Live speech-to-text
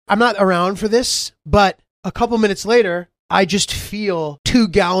I'm not around for this, but a couple minutes later, I just feel 2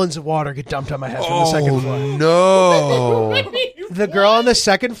 gallons of water get dumped on my head from the second floor. No. The girl on the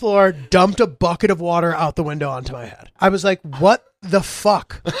second floor dumped a bucket of water out the window onto my head. I was like, what the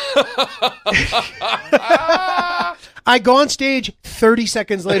fuck? I go on stage 30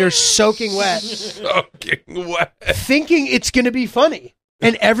 seconds later, soaking wet. Thinking it's going to be funny.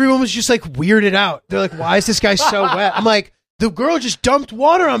 And everyone was just like weirded out. They're like, why is this guy so wet? I'm like, the girl just dumped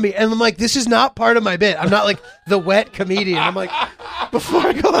water on me. And I'm like, this is not part of my bit. I'm not like the wet comedian. I'm like, before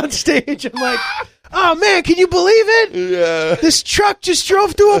I go on stage, I'm like, oh man, can you believe it? Yeah. This truck just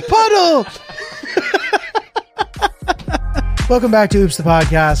drove through a puddle. Welcome back to Oops the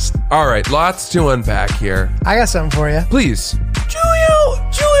Podcast. All right, lots to unpack here. I got something for you. Please.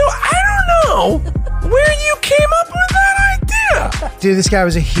 Julio, I don't know where you came up with that idea. Dude, this guy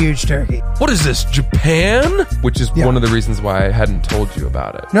was a huge turkey. What is this, Japan? Which is one of the reasons why I hadn't told you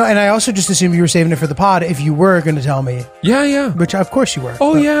about it. No, and I also just assumed you were saving it for the pod if you were going to tell me. Yeah. Which, of course, you were.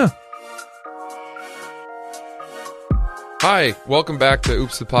 Oh, yeah. Hi, welcome back to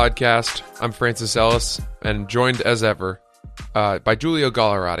Oops the Podcast. I'm Francis Ellis, and joined as ever by Giulio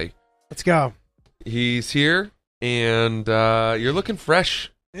Gallerati. Let's go. He's here, and you're looking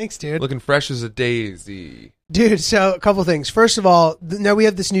fresh. Thanks, dude. Looking fresh as a daisy. Dude, so a couple things. First of all, now we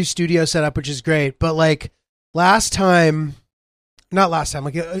have this new studio set up, which is great. But like over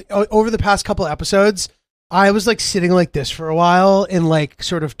the past couple episodes, I was like sitting like this for a while in like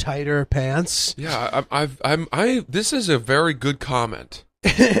sort of tighter pants. Yeah, this is a very good comment.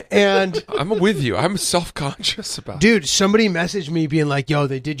 And I'm with you. I'm self-conscious about it. Dude, somebody messaged me being like, yo,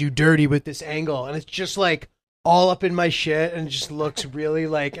 they did you dirty with this angle. And it's just like all up in my shit and it just looks really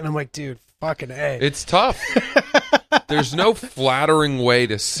like, and I'm like, dude, fucking A. It's tough. There's no flattering way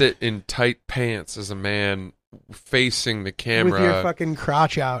to sit in tight pants as a man facing the camera. With your fucking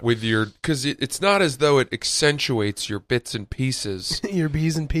crotch out. Because it's not as though it accentuates your bits and pieces. Your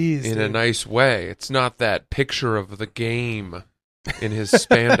B's and P's. In a nice way. It's not that picture of the game in his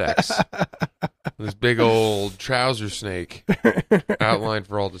spandex. This big old trouser snake outlined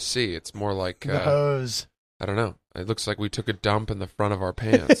for all to see. It's more like the hose. I don't know. It looks like we took a dump in the front of our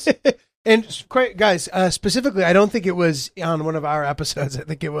pants. And guys, specifically, I don't think it was on one of our episodes. I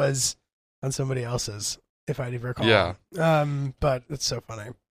think it was on somebody else's, if I recall. Yeah. But it's so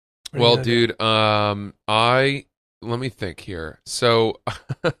funny. Well, dude, let me think here. So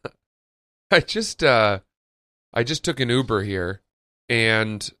I just took an Uber here,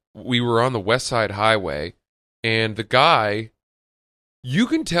 and we were on the West Side Highway, and the guy, you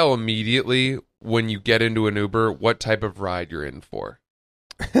can tell immediately when you get into an Uber what type of ride you're in for.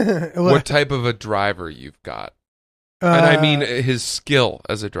 What type of a driver you've got. And I mean his skill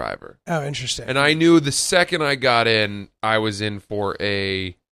as a driver. Oh, interesting. And I knew the second I got in, I was in for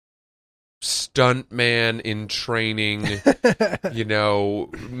a stunt man in training,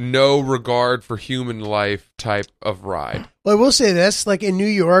 no regard for human life type of ride. Well, I will say this, like in New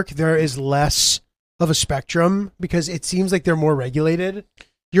York, there is less of a spectrum because it seems like they're more regulated.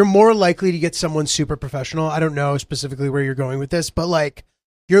 You're more likely to get someone super professional. I don't know specifically where you're going with this, but like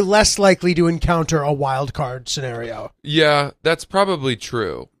you're less likely to encounter a wild card scenario. Yeah, that's probably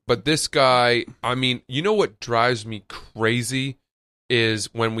true. But this guy, I mean, you know what drives me crazy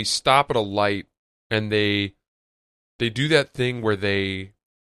is when we stop at a light and they do that thing where they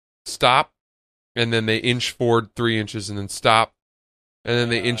stop and then they inch forward 3 inches and then stop and then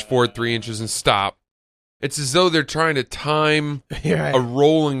they inch forward 3 inches and stop. It's as though they're trying to time a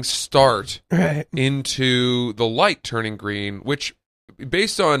rolling start into the light turning green, which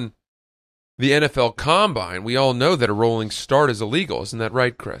based on the NFL Combine, we all know that a rolling start is illegal. Isn't that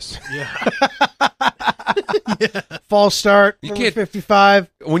right, Chris? Yeah. Yeah. False start. You can't 55.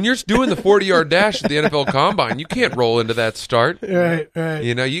 When you're doing the 40-yard dash at the NFL Combine, you can't roll into that start. Right.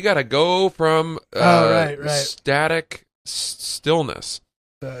 You got to go from static stillness.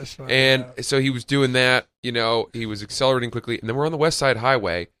 And so he was doing that. He was accelerating quickly, and then we're on the West Side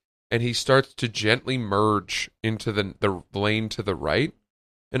Highway, and he starts to gently merge into the lane to the right,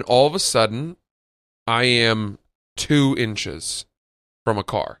 and all of a sudden, I am 2 inches from a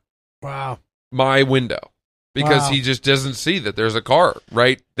car. Wow. My window. Because he just doesn't see that there's a car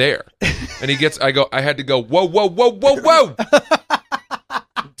right there. And I had to go, whoa, whoa, whoa, whoa, whoa.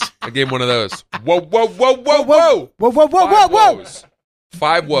 I gave him one of those. Whoa, whoa, whoa, whoa, whoa. Whoa, whoa, whoa, whoa, whoa.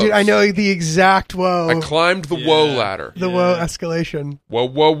 5 whoas. Dude, I know the exact whoa. I climbed the whoa ladder. The whoa escalation. Whoa,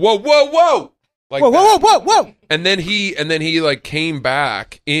 whoa, whoa, whoa, whoa. Like whoa, whoa, whoa, whoa, whoa. And then he like came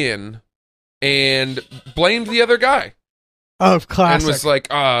back in and blamed the other guy. Oh, classic. And was like,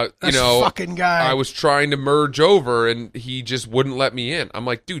 This fucking guy. I was trying to merge over and he just wouldn't let me in. I'm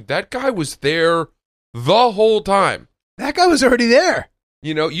like, dude, that guy was there the whole time. That guy was already there.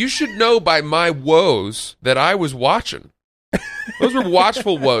 You know, you should know by my woes that I was watching. Those were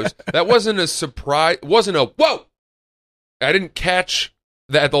watchful woes. That wasn't a surprise. It wasn't a, whoa! I didn't catch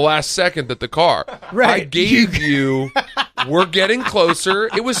that at the last second that the car. Right. I gave you, we're getting closer.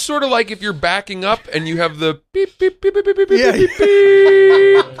 It was sort of like if you're backing up and you have the beep, beep, beep, beep, beep, beep, Yeah. beep,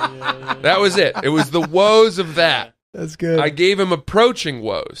 beep. That was it. It was the woes of that. That's good. I gave him approaching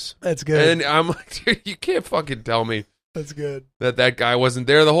woes. That's good. And I'm like, dude, you can't fucking tell me That's good. that guy wasn't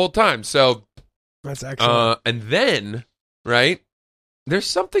there the whole time. So, That's excellent. and then, right, there's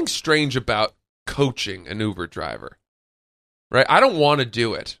something strange about coaching an Uber driver, right? I don't want to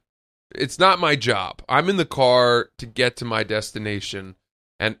do it. It's not my job. I'm in the car to get to my destination,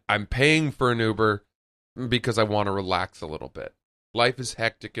 and I'm paying for an Uber because I want to relax a little bit. Life is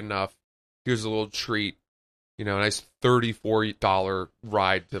hectic enough. Here's a little treat, a nice $34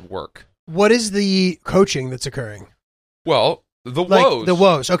 ride to work. What is the coaching that's occurring? Well, the Like woes. the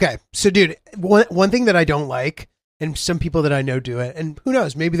woes. Okay. So, dude, one thing that I don't like, and some people that I know do it, and who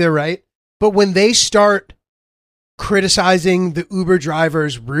knows, maybe they're right, but when they start criticizing the Uber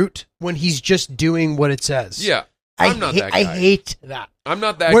driver's route when he's just doing what it says. Yeah. I'm not that guy. I hate that. I'm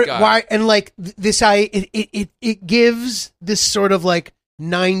not that guy. Why? And like it gives this sort of like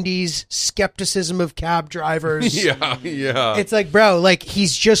 90s skepticism of cab drivers. Yeah. It's like, bro, like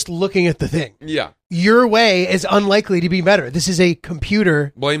he's just looking at the thing. Yeah. Your way is unlikely to be better. This is a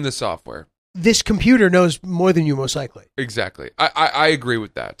computer. Blame the software. This computer knows more than you, most likely. Exactly. I agree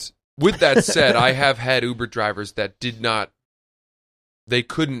with that. With that said, I have had Uber drivers that they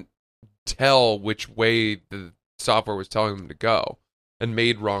couldn't tell which way the software was telling them to go and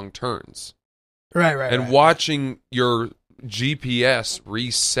made wrong turns. Right. And watching your GPS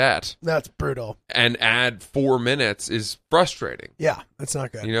reset. That's brutal. And add 4 minutes is frustrating. Yeah, that's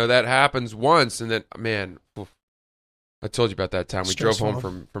not good. That happens once, and then, man, I told you about that time. We drove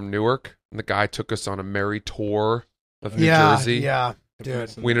home from Newark, and the guy took us on a merry tour of New Jersey. Yeah,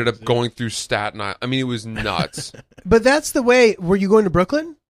 dude. We ended up going through Staten Island. I mean, it was nuts. But that's the way. Were you going to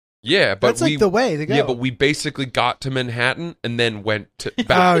Brooklyn? Yeah, but that's like the way to go. Yeah, but we basically got to Manhattan and then went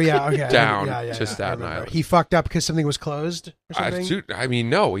back down to Staten Island. He fucked up because something was closed or something? I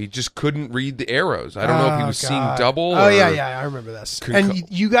mean, no, he just couldn't read the arrows. I don't know if he was seeing double. Oh, yeah, I remember this. And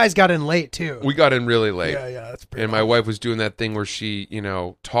you guys got in late, too. We got in really late. Yeah, that's pretty And my wife was doing that thing where she,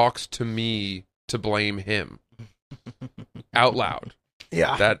 talks to me to blame him out loud.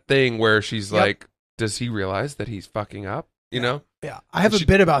 Yeah. That thing where she's like, does he realize that he's fucking up? You know? Yeah. I have a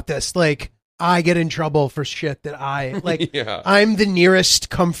bit about this. Like, I get in trouble for shit that I'm the nearest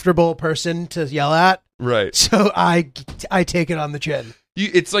comfortable person to yell at. Right. So I take it on the chin.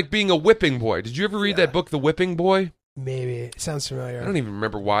 It's like being a whipping boy. Did you ever read that book, The Whipping Boy? Maybe. It sounds familiar. I don't even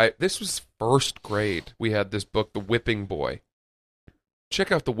remember why. This was first grade. We had this book, The Whipping Boy.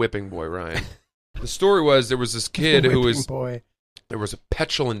 Check out The Whipping Boy, Ryan. The story was there was this kid who was... There was a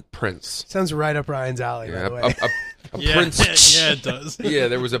petulant prince. Sounds right up Ryan's alley, by the way. A prince. Yeah, it does. Yeah,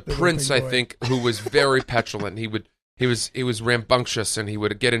 there was a prince, I think, who was very petulant. He was rambunctious, and he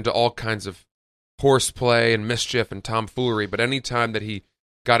would get into all kinds of horseplay and mischief and tomfoolery. But any time that he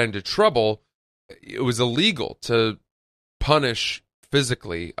got into trouble, it was illegal to punish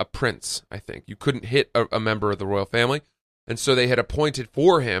physically a prince, I think. You couldn't hit a member of the royal family. And so they had appointed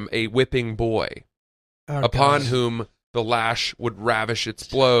for him a whipping boy, upon whom the lash would ravish its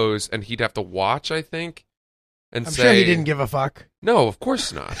blows, and he'd have to watch, I think, and I'm say... sure he didn't give a fuck. No, of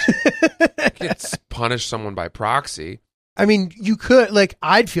course not. You can't punish someone by proxy. I mean, you could,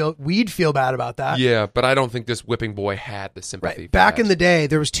 we'd feel bad about that. Yeah, but I don't think this whipping boy had the sympathy. Right. Back in the day,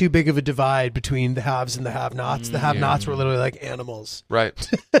 there was too big of a divide between the haves and the have-nots. The have-nots were literally like animals. Right.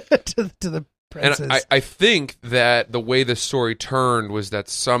 to the princes. And I think that the way the story turned was that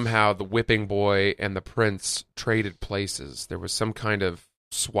somehow the whipping boy and the prince traded places. There was some kind of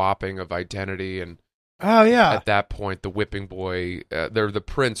swapping of identity, and at that point, the whipping boy, the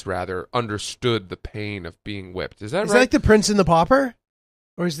prince rather, understood the pain of being whipped. Is that right? Is that like the Prince and the Pauper?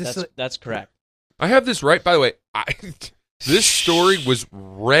 Or is this... That's correct. I have this right, by the way. This story was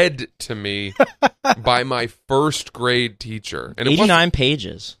read to me by my first grade teacher. And 89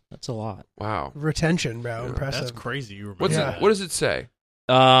 pages. That's a lot. Wow. Retention, bro. Impressive. That's crazy. You remember What does it say?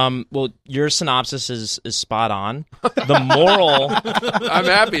 Well, your synopsis is spot on. The moral... I'm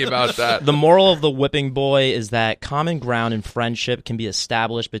happy about that. The moral of The Whipping Boy is that common ground and friendship can be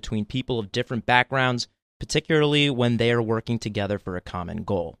established between people of different backgrounds, particularly when they are working together for a common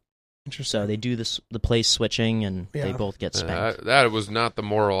goal. So they do the place switching, and they both get spanked. That was not the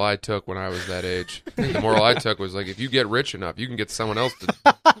moral I took when I was that age. The moral I took was like, if you get rich enough, you can get someone else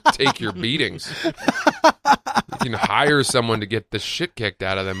to take your beatings. You can hire someone to get the shit kicked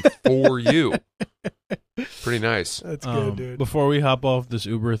out of them for you. Pretty nice. That's good, dude. Before we hop off this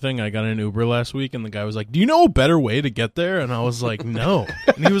Uber thing, I got an Uber last week, and the guy was like, "Do you know a better way to get there?" And I was like, "No."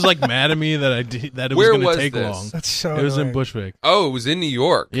 And he was like mad at me that it was going to take long. That's so. It was in annoying. Bushwick. Oh, it was in New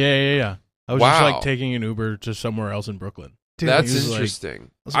York. Yeah. I was Wow. just like taking an Uber to somewhere else in Brooklyn. Dude, That's he was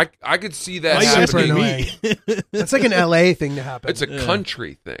interesting. like- I could see that Why are you happening. asking me? That's like an LA thing to happen. It's a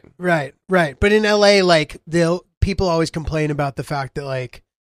country thing. Right. But in LA, like people always complain about the fact that like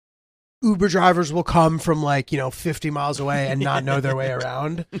Uber drivers will come from like 50 miles away and not know their way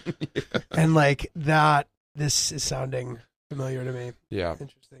around, and like that. This is sounding familiar to me. Yeah.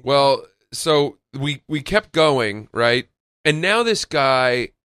 Interesting. Well, so we kept going, right? And now this guy,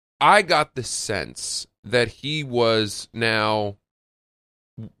 I got the sense that he was now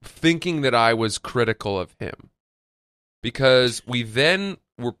thinking that I was critical of him, because we then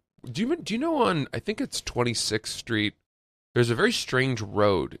were. Do you know on, I think it's 26th Street, there's a very strange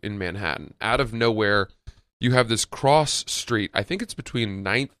road in Manhattan. Out of nowhere, you have this cross street. I think it's between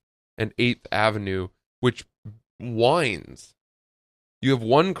 9th and 8th Avenue, which winds. You have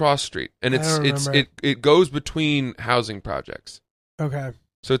one cross street, and it goes between housing projects. Okay.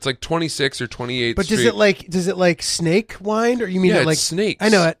 So it's like 26th or 28th But Street. does it like snake wind, or you mean Yeah, it like it's snakes. I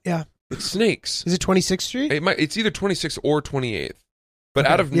know it. Yeah. It's snakes. Is it 26th Street? It's either 26th or 28th. But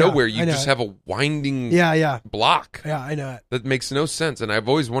Okay, out of yeah, nowhere, I you know just it. have a winding Yeah. block. Yeah, I know it. That makes no sense, and I've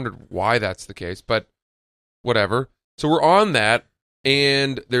always wondered why that's the case, but whatever. So we're on that,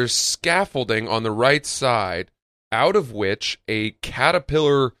 and there's scaffolding on the right side, out of which a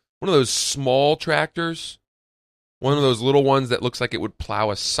Caterpillar, one of those small tractors, one of those little ones that looks like it would plow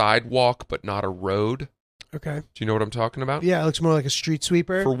a sidewalk but not a road. Okay. Do you know what I'm talking about? Yeah, it looks more like a street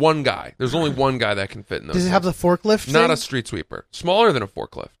sweeper. For one guy. There's only one guy that can fit in those. Does it have the things. forklift Not thing? a street sweeper. Smaller than a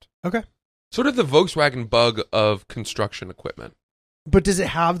forklift. Okay. Sort of the Volkswagen Bug of construction equipment. But does it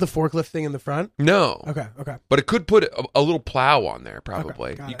have the forklift thing in the front? No. Okay. But it could put a little plow on there,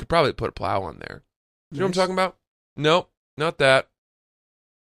 probably. got You it. could probably put a plow on there. You know what I'm Nice. talking about? Nope, not that.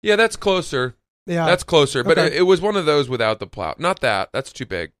 Yeah, that's closer. Yeah. That's closer. But Okay. it was one of those without the plow. Not that. That's too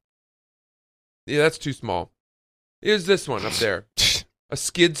big. Yeah, that's too small. Here's this one up there. A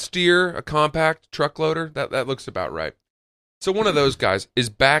skid steer, a compact truck loader. That looks about right. So one of those guys is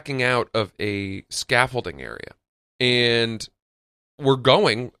backing out of a scaffolding area. And we're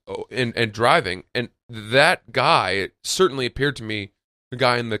going and driving. And that guy, it certainly appeared to me, the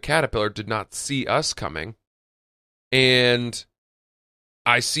guy in the Caterpillar did not see us coming. And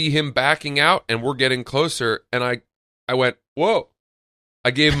I see him backing out, and we're getting closer. And I went, whoa.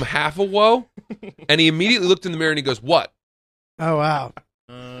 I gave him half a whoa. And he immediately looked in the mirror and he goes, what? Oh, wow.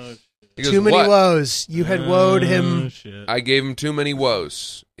 He goes, Too many "What?" woes. You had woed him. Shit. I gave him too many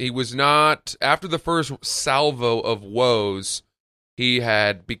woes. He was not, after the first salvo of woes, he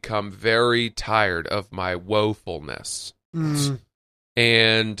had become very tired of my woefulness. Mm.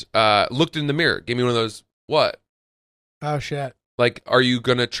 And looked in the mirror, gave me one of those, what? Oh, shit. Like, are you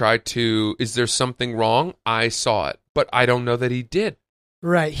going to try to, is there something wrong? I saw it, but I don't know that he did.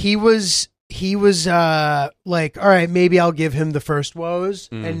 Right. He was like, all right, maybe I'll give him the first woes.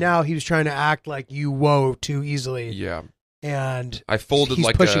 Mm. And now he was trying to act like you woe too easily. Yeah. And I folded he's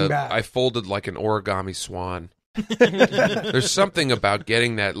like pushing back. I folded like an origami swan. There's something about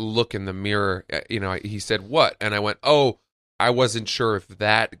getting that look in the mirror. He said, what? And I went, oh, I wasn't sure if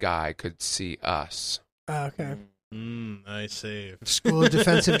that guy could see us. Okay. Nice save. School of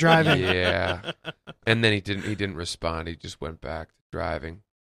defensive driving. Yeah. And then he didn't respond. He just went back to driving.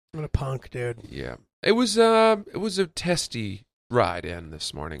 What a punk, dude. Yeah. It was a testy ride in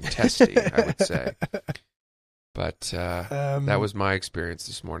this morning. Testy, I would say. But that was my experience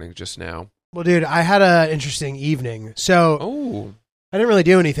this morning just now. Well, dude, I had an interesting evening. So Oh. I didn't really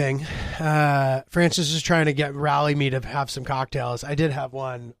do anything. Francis was trying to rally me to have some cocktails. I did have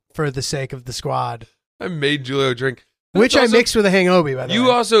one for the sake of the squad, I made Julio drink. which I Also- mixed with a hangobi, by the way. You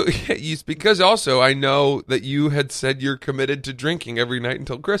also, because also I know that you had said you're committed to drinking every night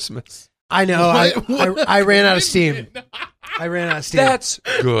until Christmas. I know. I ran out of steam. I ran out of steam. That's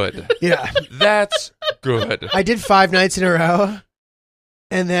good. Yeah. That's good. I did 5 nights in a row,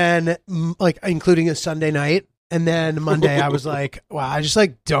 and then like including a Sunday night, and then Monday I was like, wow, I just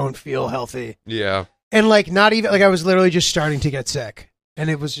like don't feel healthy, Yeah. and like not even like I was literally just starting to get sick, and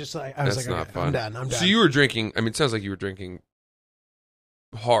it was just like I was That's like, not okay, fun. I'm done. I'm done. So you were drinking, it sounds like you were drinking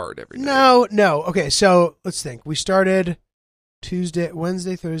hard every night. No. Okay, so let's think. We started Tuesday,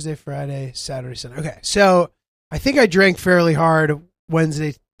 Wednesday, Thursday, Friday, Saturday, Sunday. Okay, so I think I drank fairly hard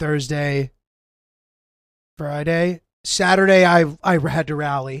Wednesday, Thursday, Friday. Saturday, I had to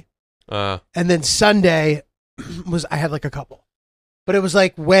rally, and then Sunday I had like a couple, but it was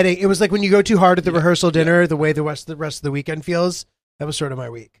like wedding. It was like when you go too hard at the rehearsal dinner, the way the rest of the weekend feels. That was sort of my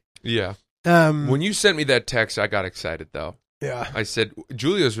week. Yeah. When you sent me that text, I got excited though. Yeah. I said,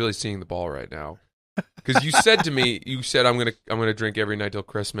 Julia's really seeing the ball right now. Because you said to me, I'm gonna drink every night till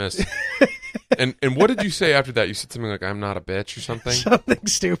Christmas. and what did you say after that? You said something like, I'm not a bitch or something? Something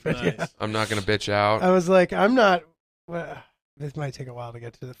stupid, Nice. yeah. I'm not gonna bitch out. I was like, I'm not... Well, this might take a while to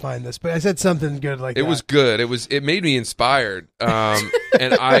get to find this, but I said something good like that. It was good. It made me inspired.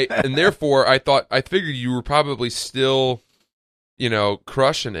 And therefore I figured you were probably still,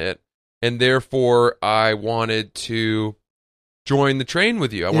 crushing it. And therefore I wanted to join the train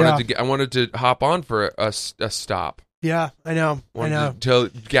with you. I wanted to hop on for a stop. Yeah, I know. To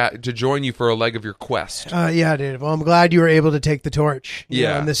join you for a leg of your quest. Yeah, dude. Well, I'm glad you were able to take the torch.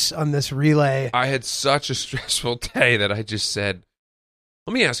 Yeah. On this relay. I had such a stressful day that I just said,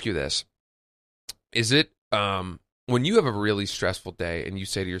 let me ask you this. Is it, when you have a really stressful day and you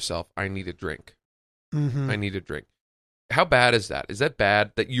say to yourself, I need a drink. Mm-hmm. I need a drink. How bad is that? Is that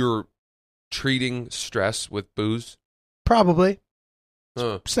bad that you're treating stress with booze? Probably.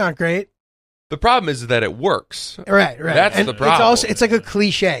 It's not great. The problem is that it works. Right. That's and the problem. It's like a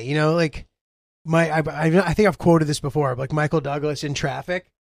cliche, like I think I've quoted this before, like Michael Douglas in Traffic.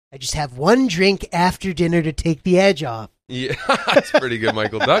 I just have one drink after dinner to take the edge off. Yeah, that's pretty good,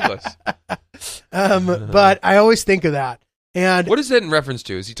 Michael Douglas. But I always think of that. And what is that in reference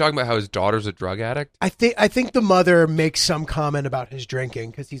to? Is he talking about how his daughter's a drug addict? I think the mother makes some comment about his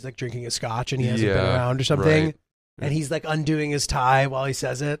drinking because he's like drinking a scotch and he hasn't been around or something. Right. And he's like undoing his tie while he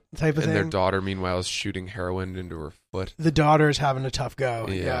says it, type of thing. And their daughter, meanwhile, is shooting heroin into her foot. The daughter's having a tough go.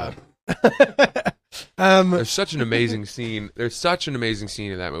 Yeah. Yeah. There's such an amazing scene. There's such an amazing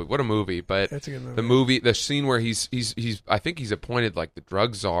scene in that movie. What a movie! But That's a good movie. the scene where he's I think he's appointed like the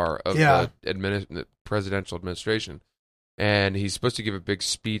drug czar of the presidential administration, and he's supposed to give a big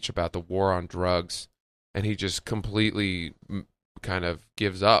speech about the war on drugs, and he just completely kind of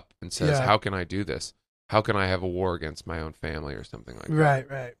gives up and says, "How can I do this? How can I have a war against my own family or something like that?"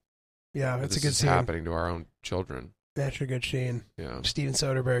 Right. Yeah, that's a good This is scene. happening to our own children. That's a good scene. Yeah. Steven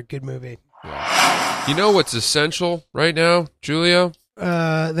Soderbergh, good movie. Yeah. You know what's essential right now, Julia?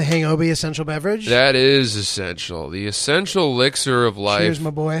 The Hangobi essential beverage. That is essential. The essential elixir of life. Cheers,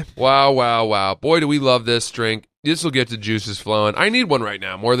 my boy. Wow. Boy, do we love this drink. This will get the juices flowing. I need one right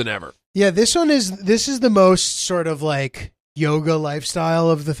now more than ever. Yeah, this is the most sort of like yoga lifestyle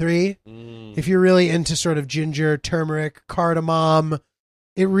of the three. If you're really into sort of ginger, turmeric, cardamom,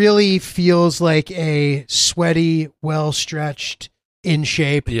 it really feels like a sweaty, well-stretched, in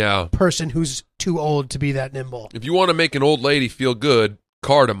shape person who's too old to be that nimble. If you want to make an old lady feel good,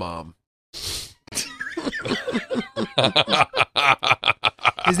 cardamom.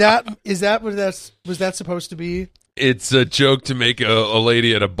 Is that what was that supposed to be? It's a joke to make a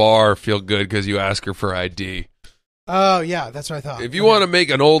lady at a bar feel good because you ask her for ID. Oh, yeah, that's what I thought. If you want to make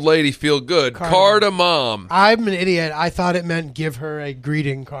an old lady feel good, cardamom. I'm an idiot. I thought it meant give her a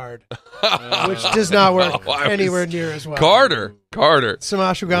greeting card, which does not work anywhere near as well. Carter. Some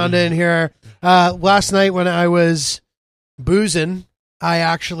ashwagandha in here. Last night when I was boozing, I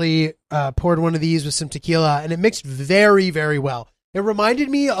actually poured one of these with some tequila, and it mixed very, very well. It reminded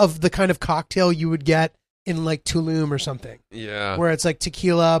me of the kind of cocktail you would get in like Tulum or something. Yeah. Where it's like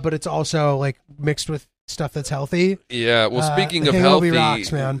tequila, but it's also like mixed with stuff that's healthy. Yeah. Well, speaking of Hangobi healthy,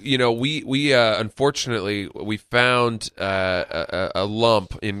 rocks, man. We unfortunately we found a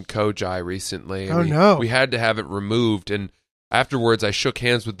lump in Kojai recently. Oh, no. We had to have it removed, and afterwards I shook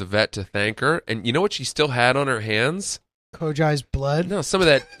hands with the vet to thank her. And you know what she still had on her hands? Kojai's blood. No, some of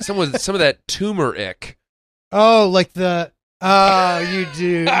that turmeric. Oh, like the. Oh, you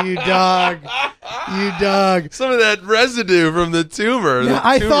do, you dog. Some of that residue from the tumor. Yeah,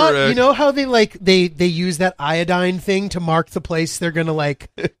 I thought, how they use that iodine thing to mark the place they're gonna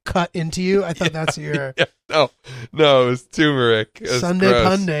like cut into you. I thought that's your no, it was turmeric. It was Sunday gross.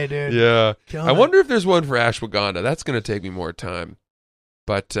 Punday, dude. Yeah, Killing I it. wonder if there's one for ashwagandha. That's gonna take me more time.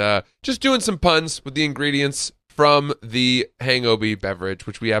 But just doing some puns with the ingredients from the Hangobi beverage,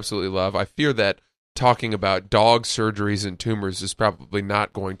 which we absolutely love. I fear that talking about dog surgeries and tumors is probably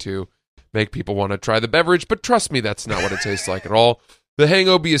not going to make people want to try the beverage, but trust me, that's not what it tastes like at all. The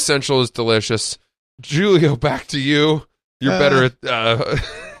Hangobi Essential is delicious. Julio, back to you. You're better at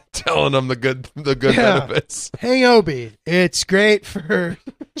telling them the good benefits. Hangobi. It's great for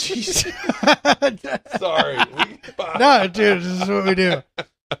Jeez. Sorry. No, dude, this is what we do.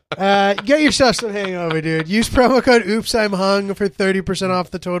 Get yourself some hangover, dude. Use promo code Oops I'm Hung for 30%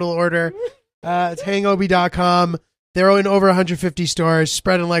 off the total order. It's hangobi.com. They're in over 150 stores,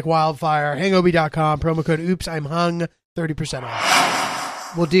 spreading like wildfire. Hangobi.com, promo code Oops I'm Hung, 30%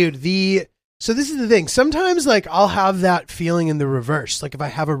 off. Well, dude, so this is the thing. Sometimes, like, I'll have that feeling in the reverse. Like, if I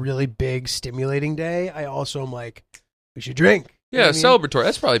have a really big, stimulating day, I also am like, we should drink. You know Yeah, what I mean? celebratory.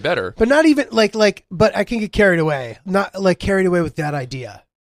 That's probably better. But not even but I can get carried away. Not like carried away with that idea.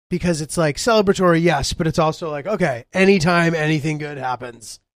 Because it's like celebratory, yes, but it's also like, okay, anytime anything good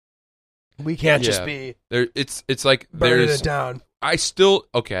happens, we can't just be It's like burning there's it down. I still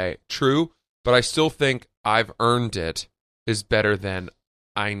true, but I still think I've earned it is better than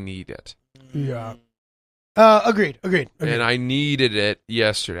I need it. Yeah. Agreed. And I needed it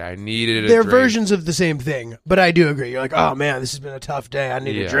yesterday. I needed They're a drink. versions of the same thing, but I do agree. You're like, oh man, this has been a tough day. I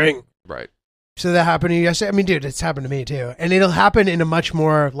need a drink. Right. So that happened to you yesterday? I mean, dude, it's happened to me too. And it'll happen in a much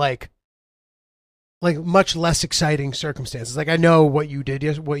more like much less exciting circumstances. Like I know what you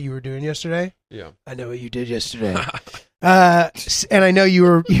did what you were doing yesterday. Yeah. I know what you did yesterday. And I know you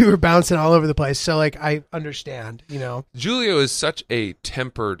were bouncing all over the place. So like I understand, you know. Julio is such a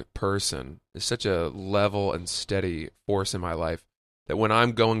tempered person, is such a level and steady force in my life that when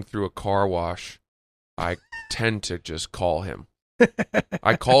I'm going through a car wash, I tend to just call him.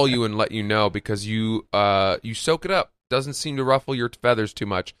 I call you and let you know because you soak it up. Doesn't seem to ruffle your feathers too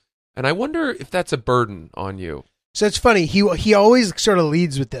much. And I wonder if that's a burden on you. So it's funny. He always sort of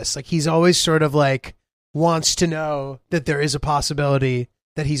leads with this. Like he's always sort of like wants to know that there is a possibility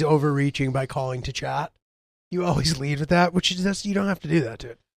that he's overreaching by calling to chat. You always lead with that, which is just, you don't have to do that,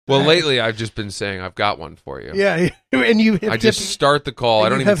 dude. Well, lately I've just been saying I've got one for you. Yeah, and you. I just start the call. I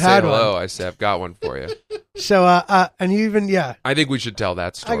don't even say had hello. one. I say I've got one for you. So, and you even, yeah. I think we should tell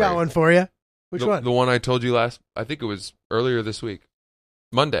that story. I got one for you. Which one? The one I told you last. I think it was earlier this week.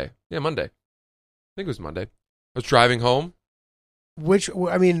 Monday. Yeah, Monday. I think it was Monday. I was driving home.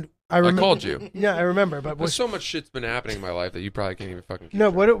 I mean, I remember. I called you. Yeah, I remember. But There's so much shit's been happening in my life that you probably can't even fucking keep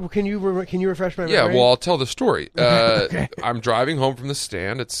no, track. what can you refresh my memory? Yeah, well, I'll tell the story. Okay. I'm driving home from the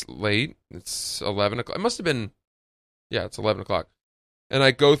stand. It's late. It's 11 o'clock. It must have been, yeah, it's 11 o'clock. And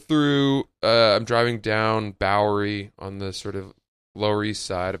I go through, I'm driving down Bowery on the sort of Lower East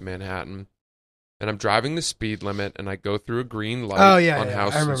Side of Manhattan. And I'm driving the speed limit, and I go through a green light on I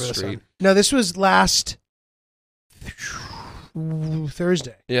remember Houston this Street. one. No, this was last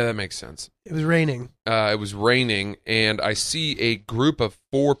Thursday. Yeah, that makes sense. It was raining. It was raining, and I see a group of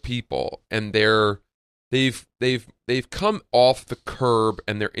 4 people, and they've come off the curb,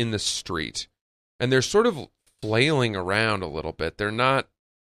 and they're in the street, and they're sort of flailing around a little bit. They're not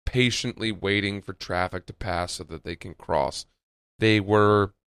patiently waiting for traffic to pass so that they can cross. They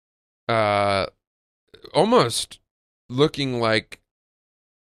were almost looking like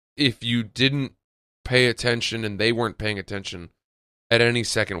if you didn't pay attention and they weren't paying attention, at any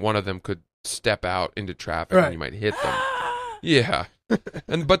second one of them could step out into traffic and you might hit them. Yeah.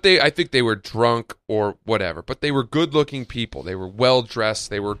 But I think they were drunk or whatever, but they were good-looking people. They were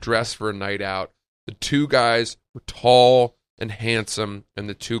well-dressed. They were dressed for a night out. The 2 guys were tall and handsome, and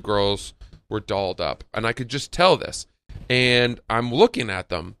the 2 girls were dolled up. And I could just tell this. And I'm looking at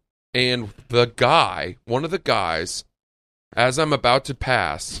them, and one of the guys, as I'm about to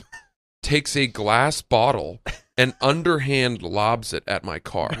pass, takes a glass bottle and underhand lobs it at my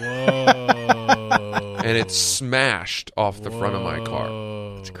car. Whoa. And it smashed off the front of my car.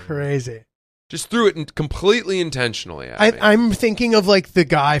 It's crazy. Just threw it completely intentionally at me. I'm thinking of like the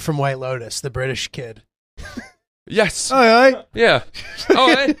guy from White Lotus, the British kid. Yes. All right. Yeah.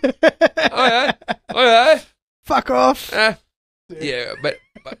 All right. All right. All right. Fuck off. Yeah, but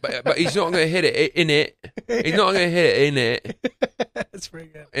he's not going to hit it in it. He's not going to hit it in it. That's pretty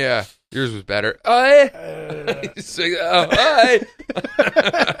good. Yeah, yours was better. Oh,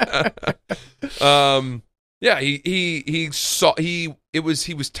 yeah, he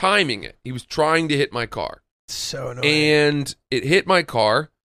was timing it. He was trying to hit my car. So annoying. And it hit my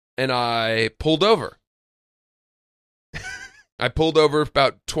car, and I pulled over. I pulled over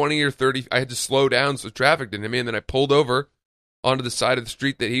about 20 or 30. I had to slow down so traffic didn't hit me, and then I pulled over onto the side of the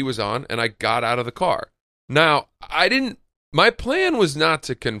street that he was on, and I got out of the car. Now, my plan was not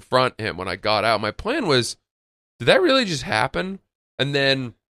to confront him when I got out. My plan was, did that really just happen? And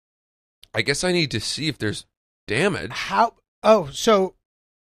then I guess I need to see if there's damage. How? Oh, so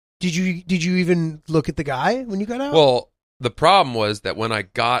did you even look at the guy when you got out? Well, the problem was that when I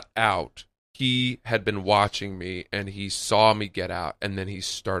got out, he had been watching me, and he saw me get out, and then he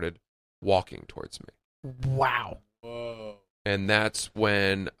started walking towards me. Wow. Whoa. And that's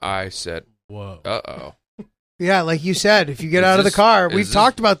when I said, Whoa. uh-oh. Yeah, like you said, if you get Is out of the this- car, is we've this-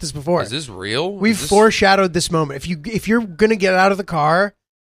 talked about this before. Is this real? We've Is this- foreshadowed this moment. If you're gonna get out of the car,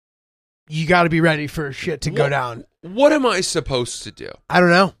 you got to be ready for shit to go down. What am I supposed to do? I don't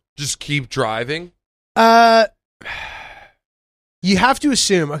know. Just keep driving? You have to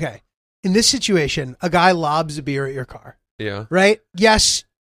assume. Okay, in this situation, a guy lobs a beer at your car, Yeah. right? Yes,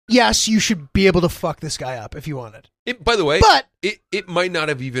 you should be able to fuck this guy up if you wanted. By the way, But it might not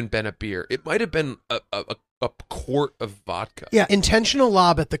have even been a beer. It might have been a quart of vodka. yeah, intentional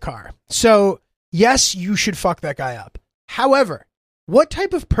lob at the car. So yes, you should fuck that guy up. However, what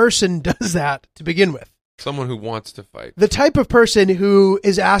type of person does that to begin with? Someone who wants to fight. The type of person who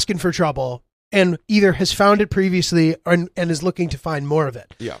is asking for trouble and either has found it previously and is looking to find more of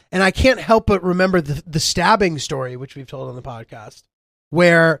it. Yeah. And I can't help but remember the stabbing story, which we've told on the podcast,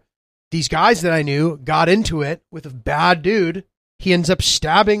 where these guys that I knew got into it with a bad dude. He ends up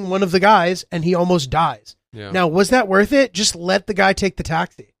stabbing one of the guys and he almost dies. Yeah. Now, was that worth it? Just let the guy take the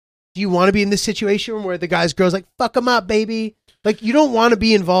taxi. Do you want to be in this situation where the guy's girl's like, fuck him up, baby? Like, you don't want to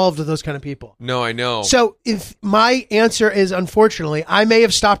be involved with those kind of people. No, I know. So if my answer is, unfortunately, I may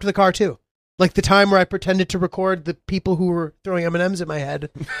have stopped the car too. Like the time where I pretended to record the people who were throwing M&Ms at my head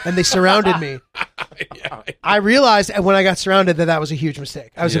and they surrounded me. Yeah. I realized when I got surrounded that was a huge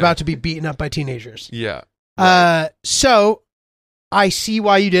mistake. I was Yeah. about to be beaten up by teenagers. Yeah. So I see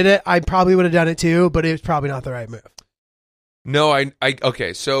why you did it. I probably would have done it too, but it was probably not the right move. No,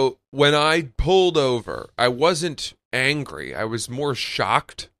 okay, so when I pulled over, I wasn't angry. I was more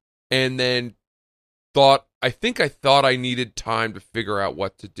shocked and then I thought I needed time to figure out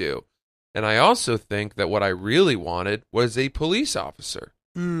what to do. And I also think that what I really wanted was a police officer.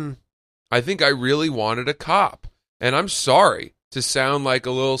 I think I really wanted a cop. And I'm sorry to sound like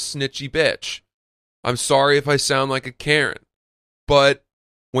a little snitchy bitch. I'm sorry if I sound like a Karen. But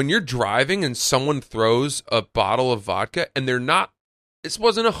when you're driving and someone throws a bottle of vodka and this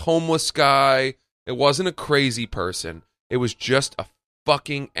wasn't a homeless guy, it wasn't a crazy person, it was just a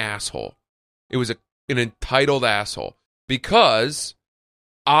fucking asshole. It was an entitled asshole. Because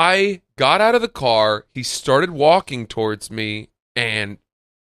I got out of the car, he started walking towards me and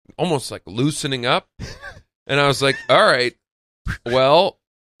almost like loosening up. And I was like, all right, well,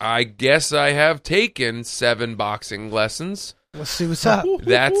 I guess I have taken 7 boxing lessons. Let's see what's up.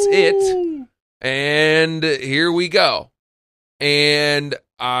 That's it. And here we go. And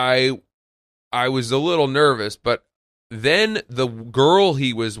I was a little nervous, but then the girl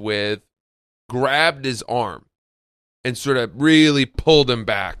he was with grabbed his arm and sort of really pulled him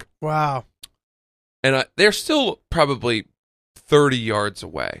back. Wow. And they're still probably 30 yards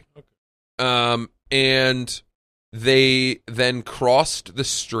away. And they then crossed the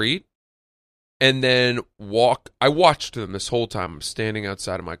street and then I watched them this whole time. I'm standing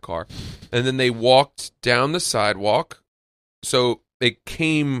outside of my car. And then they walked down the sidewalk. So they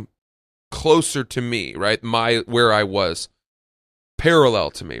came closer to me, right? Where I was,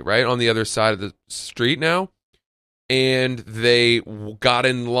 parallel to me, right? On the other side of the street now. And they got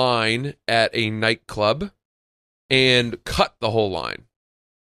in line at a nightclub and cut the whole line.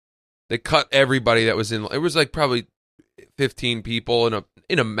 They cut everybody that was in. It was like probably 15 people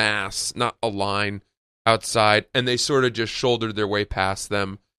in a mass, not a line outside, and they sort of just shouldered their way past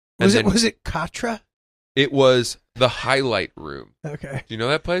them. Was it Katra? It was the Highlight Room. Okay. Do you know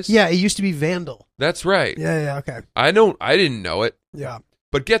that place? Yeah, it used to be Vandal. That's right. Yeah, okay. I didn't know it. Yeah.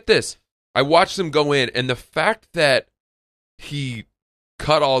 But get this. I watched them go in, and the fact that he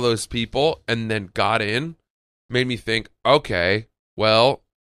cut all those people and then got in made me think, okay, well,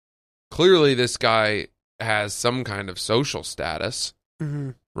 clearly this guy has some kind of social status,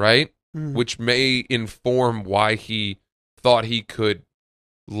 right? Mm-hmm. Which may inform why he thought he could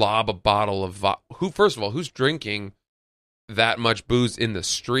lob a bottle of first of all, who's drinking that much booze in the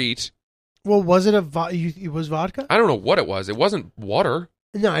street? Well, was it it was vodka? I don't know what it was. It wasn't water.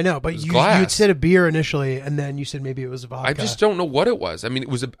 No, I know, but you had said a beer initially, and then you said maybe it was vodka. I just don't know what it was. I mean,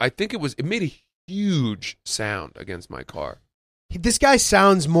 it made a huge sound against my car. This guy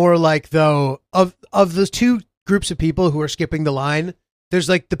sounds more like, though, of those two groups of people who are skipping the line, there's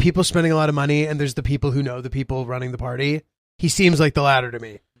like the people spending a lot of money, and there's the people who know the people running the party. He seems like the latter to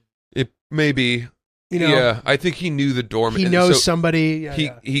me. It may be. Yeah, I think he knew the doorman. He knows somebody.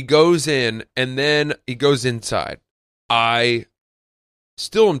 Yeah, he goes in, and then he goes inside. I'm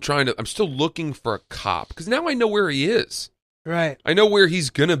still looking for a cop, because now I know where he is. Right. I know where he's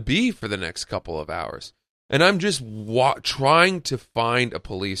going to be for the next couple of hours. And I'm just trying to find a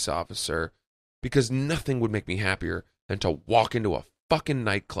police officer, because nothing would make me happier than to walk into a fucking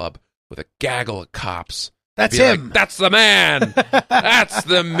nightclub with a gaggle of cops That's Be him. like, that's the man. That's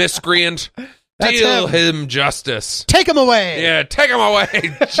the miscreant. That's Deal him. him justice. Take him away. Yeah, take him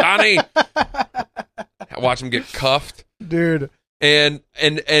away, Johnny. Watch him get cuffed. Dude. And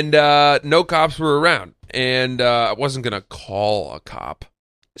no cops were around. And I wasn't going to call a cop.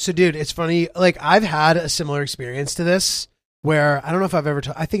 So, dude, it's funny. Like, I've had a similar experience to this where I don't know if I've ever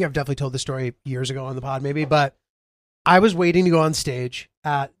I think I've definitely told this story years ago on the pod, maybe, but I was waiting to go on stage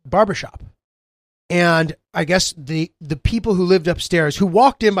at barbershop. And I guess the people who lived upstairs, who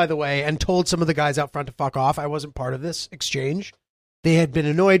walked in, by the way, and told some of the guys out front to fuck off, I wasn't part of this exchange. They had been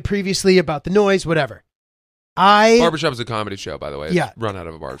annoyed previously about the noise, whatever. Barbershop is a comedy show, by the way. It's Yeah. run out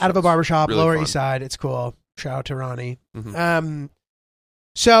of a barbershop. Out of a barbershop, Really Lower fun. East Side. It's cool. Shout out to Ronnie. Mhm.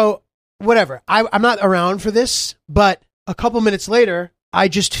 So, whatever. I'm not around for this, but a couple minutes later, I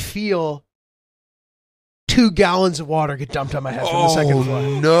just feel 2 gallons of water get dumped on my head from the second floor.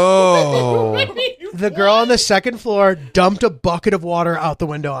 No. The girl on the second floor dumped a bucket of water out the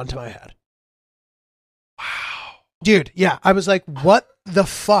window onto my head. Wow. Dude, yeah. I was like, what the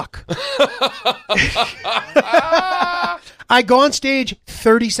fuck? I go on stage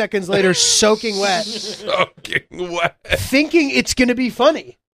 30 seconds later, soaking wet, Soaking wet. thinking it's going to be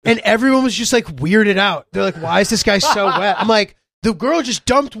funny. And everyone was just like weirded out. They're like, why is this guy so wet? I'm like, the girl just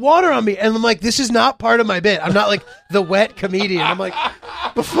dumped water on me. And I'm like, this is not part of my bit. I'm not like the wet comedian. I'm like,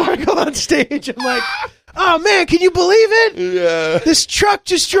 before I go on stage, I'm like, oh man, can you believe it? Yeah. This truck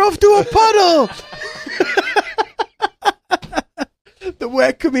just drove through a puddle. The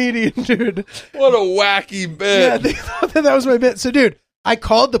wet comedian, dude. What a wacky bit. Yeah, they thought that was my bit. So, dude, I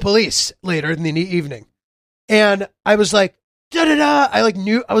called the police later in the evening. And I was like, da-da-da.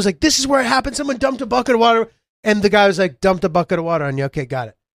 I was like, this is where it happened. Someone dumped a bucket of water. And the guy was like, dumped a bucket of water on you. Okay, got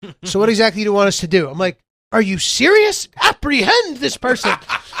it. So what exactly do you want us to do? I'm like, are you serious? Apprehend this person.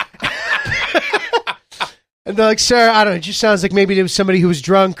 And they're like, sir, I don't know. It just sounds like maybe it was somebody who was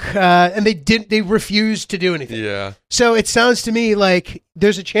drunk. And they refused to do anything. Yeah. So it sounds to me like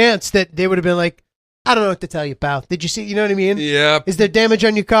there's a chance that they would have been like, I don't know what to tell you, pal. Did you see? You know what I mean? Yep. Is there damage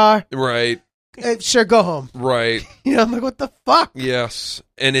on your car? Right. Sir, go home. Right. You know, I'm like, what the fuck? Yes.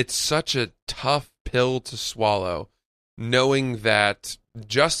 And it's such a tough pill to swallow, knowing that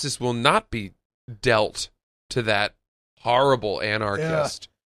justice will not be dealt to that horrible anarchist.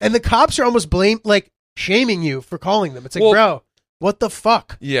 And the cops are almost shaming you for calling them. It's like, Well, bro, what the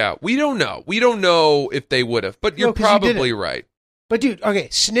fuck? Yeah, we don't know. We don't know if they would have, but you're 'cause you didn't. probably right. But dude, okay,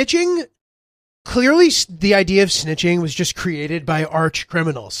 snitching, clearly the idea of snitching was just created by arch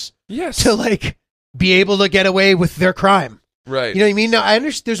criminals Yes. to be able to get away with their crime. Right. You know what I mean? Now, I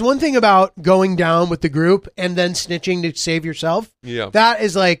understand there's one thing about going down with the group and then snitching to save yourself. Yeah. That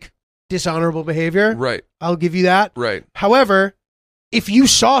is dishonorable behavior. Right. I'll give you that. Right. However, if you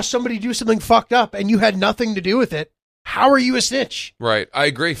saw somebody do something fucked up and you had nothing to do with it, how are you a snitch Right. I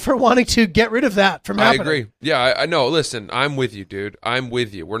agree. for wanting to get rid of that from I happening? agree. Yeah, I know. Listen, I'm with you, dude. I'm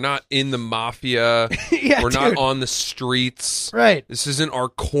with you. We're not in the mafia. Yeah, We're dude. not on the streets. Right. This isn't our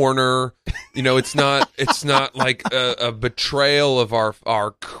corner. You know, it's not like a betrayal of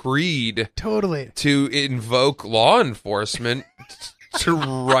our creed Totally. to invoke law enforcement to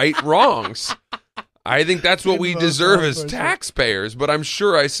right wrongs. I think that's what we Invoke deserve law as enforcement. taxpayers, but I'm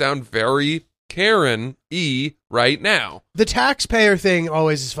sure I sound very Karen-y right now. The taxpayer thing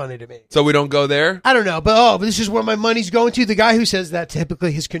always is funny to me. So we don't go there? I don't know, but this is where my money's going to. The guy who says that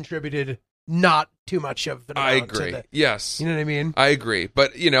typically has contributed not too much of the I amount to agree. the- Yes. You know what I mean? I agree.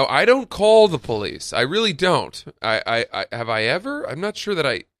 But, I don't call the police. I really don't. I have I ever? I'm not sure that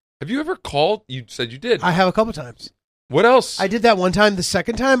have you ever called? You said you did. I have a couple times. What else? I did that one time. The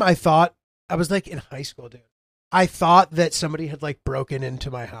second time, I thought I was in high school, dude. I thought that somebody had broken into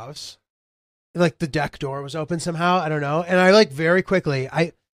my house. The deck door was open somehow. I don't know. And I very quickly,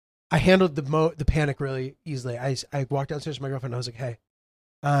 I handled the panic really easily. I walked downstairs to my girlfriend. And I was like, hey,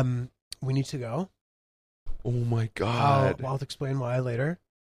 we need to go. Oh my God. I'll explain why later.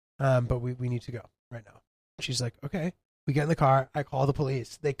 But we need to go right now. She's like, okay. We get in the car. I call the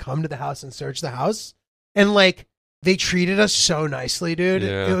police. They come to the house and search the house. And they treated us so nicely, dude.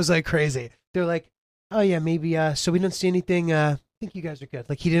 Yeah. It was crazy. They're like, oh yeah, maybe, so we don't see anything. I think you guys are good.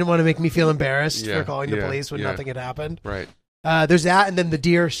 He didn't want to make me feel embarrassed for calling the police when nothing had happened. Right. There's that. And then the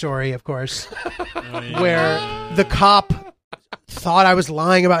deer story, of course, where the cop thought I was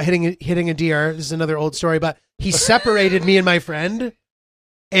lying about hitting a deer. This is another old story, but he separated me and my friend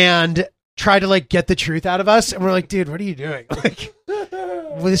and tried to get the truth out of us. And we're like, dude, what are you doing?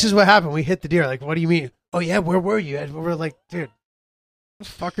 Well, this is what happened. We hit the deer. What do you mean? Oh yeah, where were you? And we're like, dude, The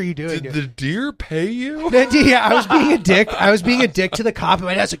fuck are you doing, Did dude? the deer pay you? Yeah, I was being a dick. I was being a dick to the cop, and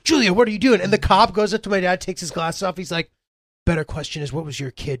my dad's like, Julia, what are you doing? And the cop goes up to my dad, takes his glasses off. He's like, better question is, what was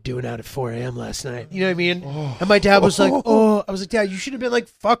your kid doing out at 4 a.m. last night? You know what I mean? And my dad was like, I was like, Dad, you should have been like,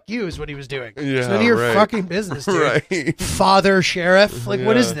 fuck you is what he was doing. Yeah, it's none of your right. fucking business, dude. Right. Father sheriff. Like,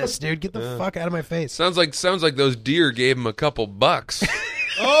 what is Yeah. this, dude? Get the fuck out of my face. Sounds like those deer gave him a couple bucks.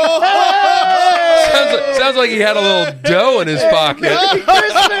 Sounds like he had a little dough in his pocket. Merry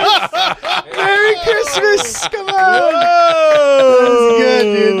Christmas! Merry Christmas! Come on! That's good,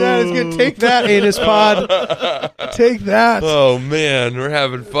 dude. That is good. Take that, Anus Pod. Take that. Oh man, we're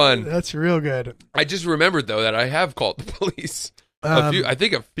having fun. That's real good. I just remembered though that I have called the police Um,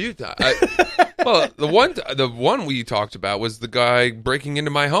 a few times. Well, the one we talked about was the guy breaking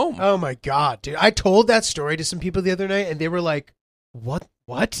into my home. Oh my god, dude! I told that story to some people the other night, and they were like, "What?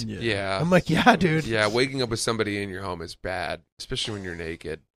 What?" Yeah. I'm like, "Yeah, dude. Yeah, waking up with somebody in your home is bad, especially when you're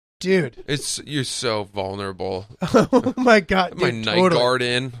naked. Dude." You're so vulnerable. Oh my god, My dude, night totally. guard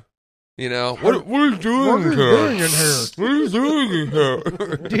in. You know what are you doing What are you here? doing in here? What are you doing in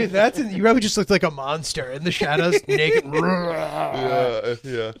here? Dude, you probably just looked like a monster in the shadows, naked.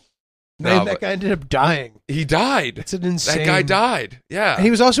 yeah. Man, No, that but guy ended up dying. he died. It's an insane. That guy died. Yeah. And he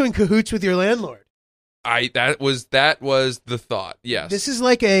was also in cahoots with your landlord. That was the thought. Yes. This is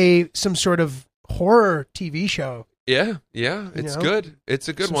like some sort of horror TV show. Yeah. It's know? good. It's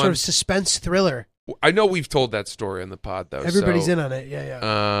a good Some one. sort of suspense thriller. I know we've told that story on the pod though. Everybody's so, in on it.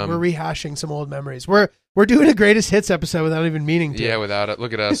 Yeah. We're Um, rehashing some old memories. We're doing a greatest hits episode without even meaning to. yeah, without it.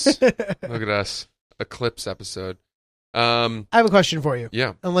 Look at us. Look at us. Eclipse episode. I have a question for you.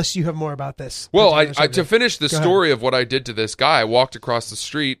 Yeah. Unless you have more about this. Well, particular to subject. finish the Go ahead. story of what I did to this guy, I walked across the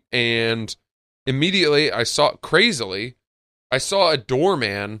street and immediately I saw a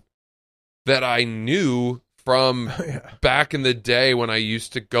doorman that I knew from Yeah. back in the day when I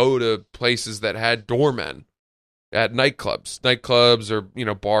used to go to places that had doormen at nightclubs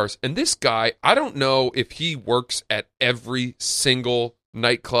or, bars. And this guy, I don't know if he works at every single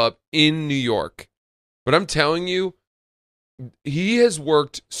nightclub in New York, but I'm telling you, he has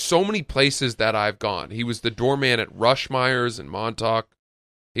worked so many places that I've gone. He was the doorman at Rushmeyer's in Montauk.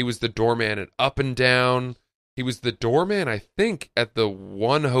 He was the doorman at Up and Down. He was the doorman, I think, at the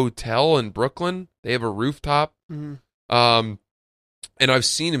One Hotel in Brooklyn. They have a rooftop. Mhm. And I've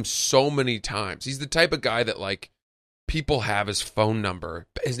seen him so many times. He's the type of guy that, like, people have his phone number.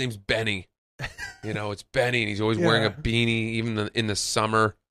 His name's Benny. It's Benny, and he's always wearing a Yeah. beanie, even in the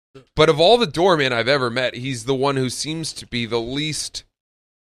summer. But of all the doormen I've ever met, he's the one who seems to be the least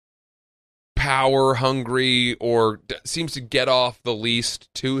power hungry or seems to get off the least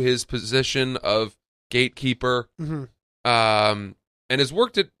to his position of gatekeeper. Mhm. And has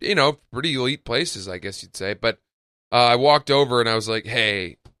worked at, pretty elite places, I guess you'd say. But I walked over and I was like,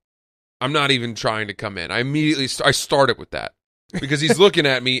 hey, I'm not even trying to come in. I immediately I started with that because he's looking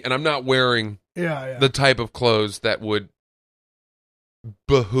at me and I'm not wearing Yeah. the type of clothes that would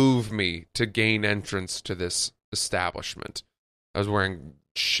behoove me to gain entrance to this establishment. I was wearing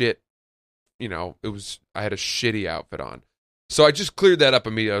shit, I had a shitty outfit on. So I just cleared that up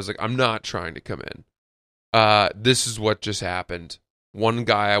immediately. I was like, I'm not trying to come in. This is what just happened. One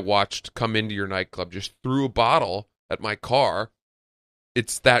guy I watched come into your nightclub just threw a bottle at my car.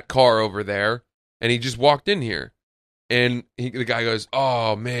 It's that car over there. And he just walked in here. And the guy goes,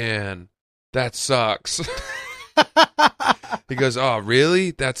 oh, man, that sucks. He goes, oh,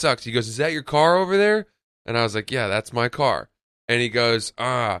 really? That sucks. He goes, is that your car over there? And I was like, yeah, that's my car. And he goes,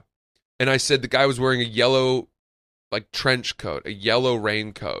 ah. And I said the guy was wearing a yellow, trench coat, a yellow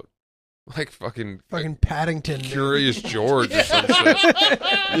raincoat. Like fucking Paddington. dude. Curious George or some shit.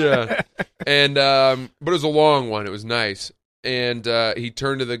 Yeah. And, but it was a long one. It was nice. And he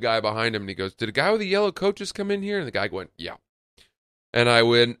turned to the guy behind him and he goes, did a guy with a yellow coat just come in here? And the guy went, yeah. And I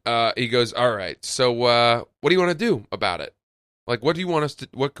went, he goes, all right, so what do you want to do about it? Like, what do you want us to,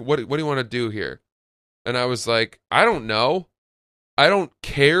 what do you want to do here? And I was like, I don't know. I don't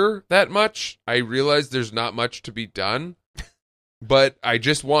care that much. I realize there's not much to be done, but I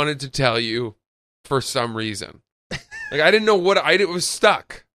just wanted to tell you for some reason. Like, I didn't know what, I was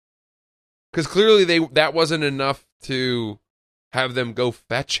stuck. Because clearly that wasn't enough to have them go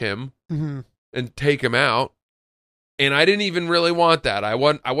fetch him Mhm. and take him out. And I didn't even really want that. I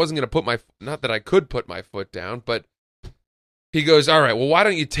wasn't going to put not that I could put my foot down, but he goes, all right, well, why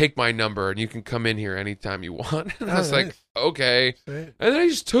don't you take my number and you can come in here anytime you want? And I was like, nice. okay. Sweet. And then I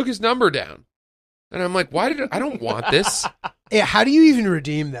just took his number down. And I'm like, I don't want this. Yeah, how do you even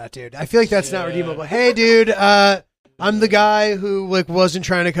redeem that, dude? I feel like that's not redeemable. Hey, dude, I'm the guy who like wasn't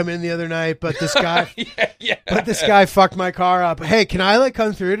trying to come in the other night, but this guy, but this guy fucked my car up. Hey, can I like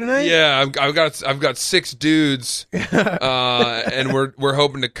come through tonight? Yeah, I've got 6 dudes, and we're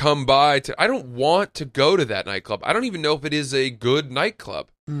hoping to come by. I don't want to go to that nightclub. I don't even know if it is a good nightclub.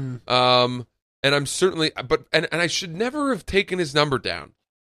 And I'm certainly, and I should never have taken his number down.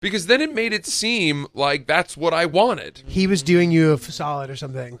 Because then it made it seem like that's what I wanted. He was doing you a solid or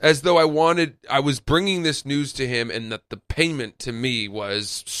something. As though I was bringing this news to him and that the payment to me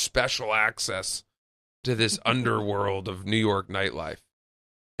was special access to this underworld of New York nightlife.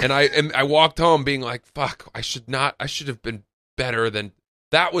 And I walked home being like, fuck, I should have been better than,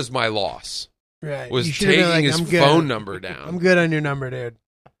 that was my loss. Right. Was taking his phone number down. I'm good on your number, dude.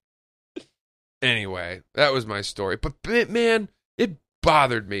 Anyway, that was my story. But man, it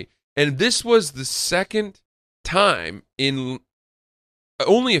bothered me. And this was the second time in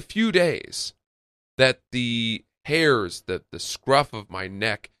only a few days that the hairs, the scruff of my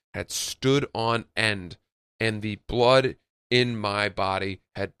neck had stood on end and the blood in my body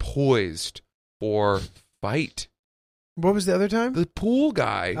had poised for fight. What was the other time? The pool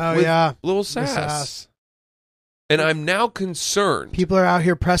guy. Oh, with yeah. Little Sass. And I'm now concerned. People are out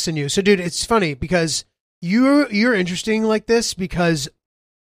here pressing you. So, dude, it's funny because you're interesting like this because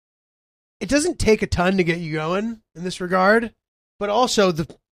it doesn't take a ton to get you going in this regard, but also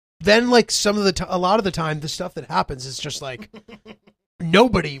then like a lot of the time the stuff that happens is just like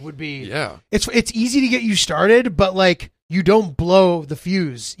nobody would be. Yeah, it's easy to get you started, but like you don't blow the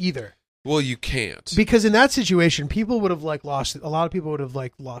fuse either. Well, you can't, because in that situation, people would have like lost. A lot of people would have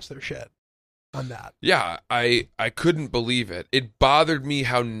like lost their shit on that. Yeah, I couldn't believe it. It bothered me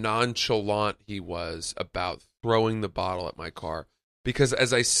how nonchalant he was about throwing the bottle at my car. Because,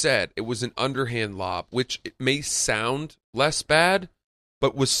 as I said, it was an underhand lob, which it may sound less bad,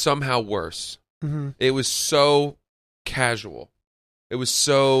 but was somehow worse. Mm-hmm. It was so casual. It was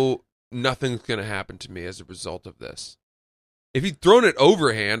so nothing's going to happen to me as a result of this. If he'd thrown it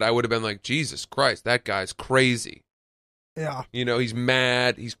overhand, I would have been like, Jesus Christ, that guy's crazy. Yeah. You know, he's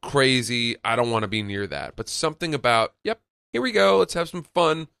mad, he's crazy, I don't want to be near that. But something about, yep, here we go, let's have some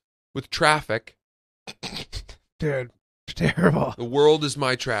fun with traffic. Dude, it's terrible. The world is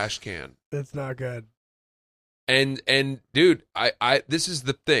my trash can. That's not good. And dude, I this is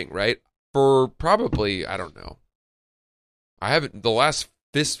the thing, right? For probably, I don't know. The last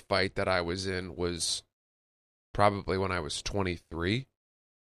fist fight that I was in was probably when I was 23.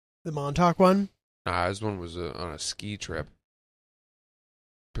 The Montauk one? This one was on a ski trip.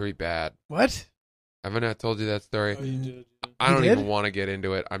 Pretty bad. What? Haven't I told you that story? Oh, you did. I don't did? even want to get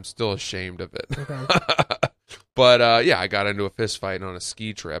into it. I'm still ashamed of it. Okay. But yeah, I got into a fist fight on a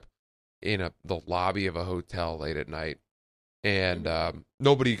ski trip in the lobby of a hotel late at night, and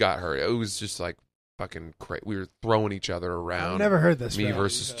nobody got hurt. It was just like fucking crazy. We were throwing each other around. I've never heard this. Me Brad.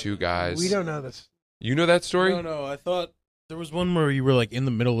 versus 2 guys. We don't know this. You know that story? No, I thought there was one where you were like in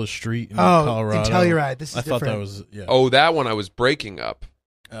the middle of the street in Colorado. in Telluride. This is I thought different. that was yeah. Oh, that one I was breaking up.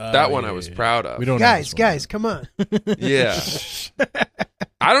 That one I was proud of. We don't Guys, come on. Yeah.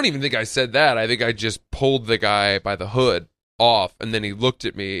 I don't even think I said that. I think I just pulled the guy by the hood off, and then he looked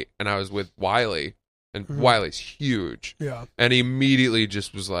at me, and I was with Wiley, and Wiley's huge. Yeah. And he immediately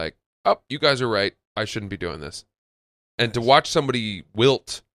just was like, oh, you guys are right. I shouldn't be doing this. And to watch somebody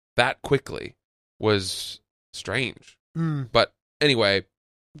wilt that quickly was strange. Mm, But anyway,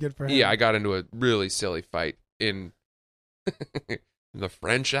 good for him. yeah, I got into a really silly fight in the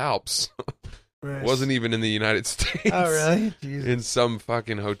French Alps. Nice. Wasn't even in the United States. Oh, really? Jesus. In some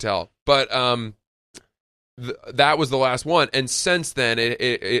fucking hotel. But that was the last one. And since then,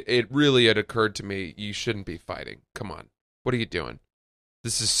 it really had occurred to me, you shouldn't be fighting. Come on. What are you doing?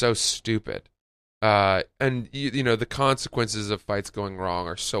 This is so stupid. And, you know, the consequences of fights going wrong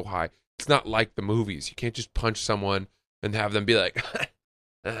are so high. It's not like the movies. You can't just punch someone and have them be like,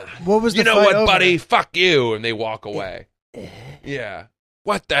 What was the you know fight what, over? buddy? Fuck you. And they walk away. Yeah.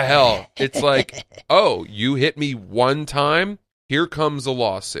 What the hell? It's like, oh, you hit me one time? Here comes a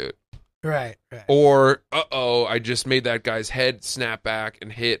lawsuit. Right. Or, I just made that guy's head snap back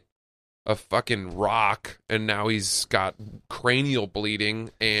and hit a fucking rock, and now he's got cranial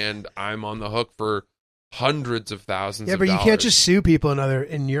bleeding, and I'm on the hook for hundreds of thousands of dollars. Yeah, but you can't just sue people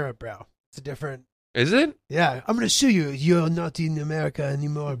in Europe, bro. It's a different... Is it? Yeah, I'm going to sue you. You're not in America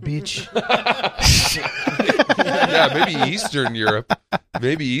anymore, bitch. Yeah, maybe Eastern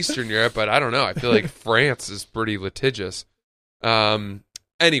Europe. But I don't know. I feel like France is pretty litigious.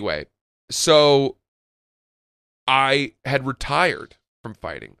 Anyway, so I had retired from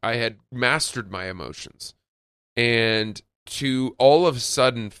fighting. I had mastered my emotions. And to all of a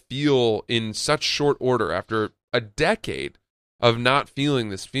sudden feel in such short order after a decade of not feeling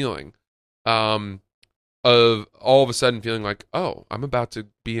this feeling, of all of a sudden feeling like, oh, I'm about to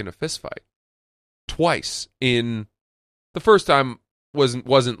be in a fist fight. Twice in the first time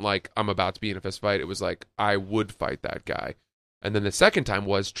wasn't like I'm about to be in a fist fight. It was like I would fight that guy. And then the second time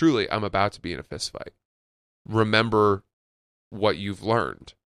was truly I'm about to be in a fist fight. Remember what you've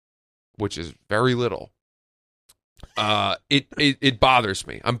learned, which is very little. It bothers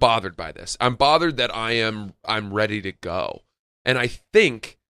me. I'm bothered by this. I'm bothered that I'm ready to go. And I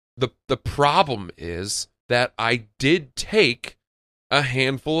think the problem is that I did take a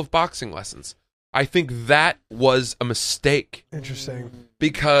handful of boxing lessons. I think that was a mistake. Interesting.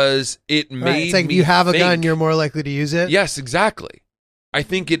 Because it made Right, it's like me if you have a think, gun, you're more likely to use it. Yes, exactly. I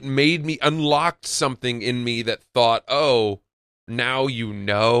think it made me unlocked something in me that thought, oh, now you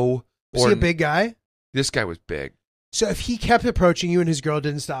know. Was he a big guy? This guy was big. So if he kept approaching you and his girl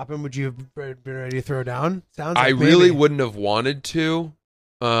didn't stop him, would you have been ready to throw down? Sounds like I maybe. really wouldn't have wanted to.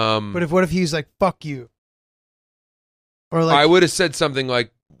 But what if he's like, fuck you? Or like, I would have said something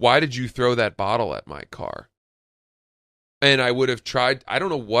like, why did you throw that bottle at my car? And I would have tried, I don't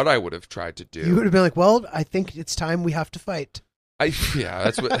know what I would have tried to do. you would have been like, well, I think it's time we have to fight. Yeah,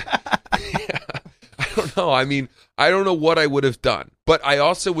 that's what. Yeah, I don't know. I mean, I don't know what I would have done. But I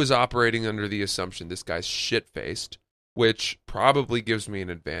also was operating under the assumption this guy's shit-faced, which probably gives me an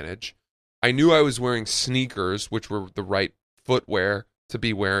advantage. I knew I was wearing sneakers, which were the right footwear to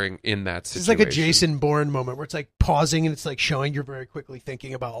be wearing in that situation. It's like a Jason Bourne moment where it's like pausing and it's like showing you're very quickly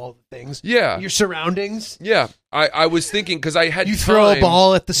thinking about all the things. Yeah. Your surroundings. Yeah. I was thinking because I had You throw a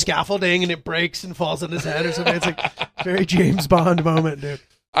ball at the scaffolding and it breaks and falls on his head or something. It's like very James Bond moment, dude.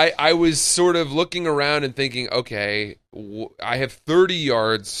 I was sort of looking around and thinking, okay, I have 30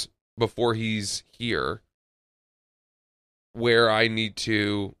 yards before he's here where I need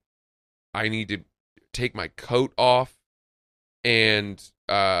to take my coat off and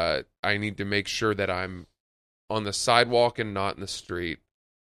I need to make sure that I'm on the sidewalk and not in the street.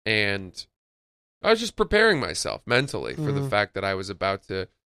 And I was just preparing myself mentally for the fact that I was about to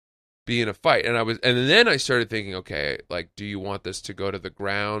be in a fight. And then I started thinking, okay, like, do you want this to go to the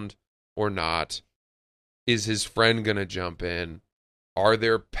ground or not? Is his friend going to jump in? Are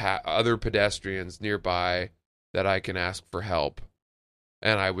there other pedestrians nearby that I can ask for help?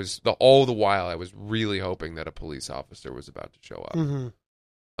 And all the while I was really hoping that a police officer was about to show up.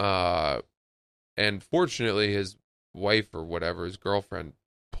 Mm-hmm. And fortunately his wife or whatever, his girlfriend,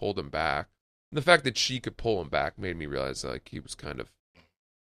 pulled him back. And the fact that she could pull him back made me realize like he was kind of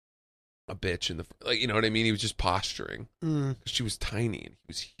a bitch you know what I mean? He was just posturing. She was tiny and he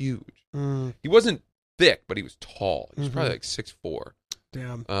was huge. He wasn't thick, but he was tall. He was probably like 6'4".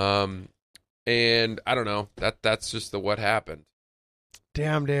 Damn. And I don't know. That's just what happened.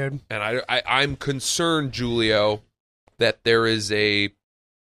 Damn, dude. And I'm concerned, Julio, that there is a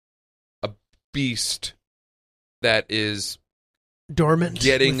beast that is dormant,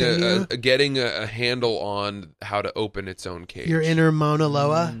 getting a handle on how to open its own cage. Your inner Mauna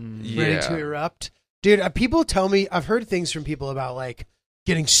Loa, ready to erupt, dude. People tell me, I've heard things from people about like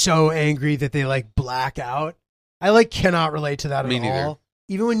getting so angry that they like black out. I like cannot relate to that Me at neither. all.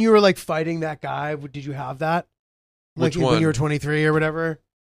 Even when you were like fighting that guy, did you have that? Like Which one? When you were 23 or whatever?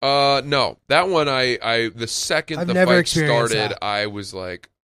 No, that one the second I've the never fight experienced started, that. I was like,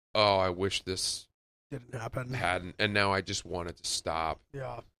 oh, I wish this Didn't happen. hadn't, and now I just want it to stop.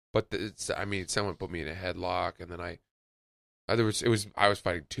 Yeah. But someone put me in a headlock, and then I was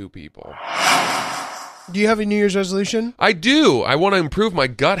fighting two people. Do you have a New Year's resolution? I do. I want to improve my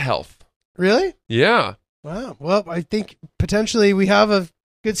gut health. Really? Yeah. Wow. Well, I think potentially we have a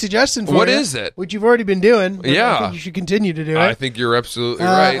good suggestion for you. What is it? Which you've already been doing. But Yeah. I think you should continue to do it. I think you're absolutely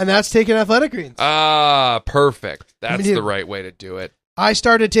right. And that's taking athletic greens. Perfect. That's dude, the right way to do it. I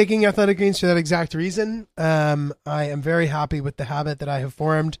started taking athletic greens for that exact reason. I am very happy with the habit that I have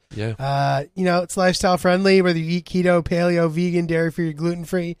formed. Yeah. It's lifestyle friendly, whether you eat keto, paleo, vegan, dairy-free,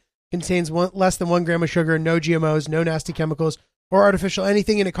 gluten-free. Contains less than 1 gram of sugar, no GMOs, no nasty chemicals, or artificial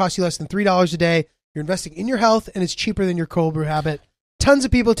anything, and it costs you less than $3 a day. You're investing in your health, and it's cheaper than your cold brew habit. Tons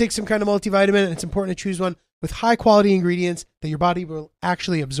of people take some kind of multivitamin, and it's important to choose one with high-quality ingredients that your body will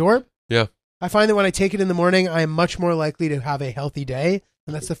actually absorb. Yeah. I find that when I take it in the morning, I am much more likely to have a healthy day,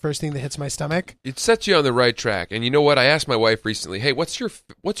 and that's the first thing that hits my stomach. It sets you on the right track. And you know what? I asked my wife recently, hey, what's your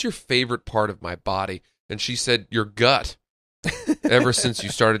favorite part of my body? And she said, your gut. Ever since you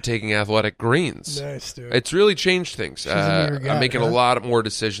started taking athletic greens. Nice, dude. It's really changed things. She's into your gut, I'm making huh? a lot more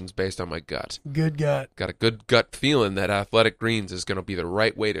decisions based on my gut. Good gut. Got a good gut feeling that athletic greens is going to be the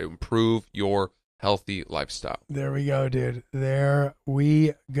right way to improve your healthy lifestyle. There we go, dude. There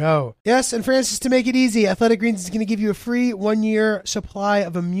we go. Yes, and Francis, to make it easy, Athletic Greens is going to give you a free 1-year supply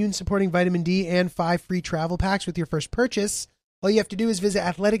of immune-supporting vitamin D and 5 free travel packs with your first purchase. All you have to do is visit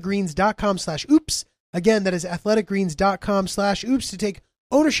athleticgreens.com/oops. Again, that is athleticgreens.com/oops to take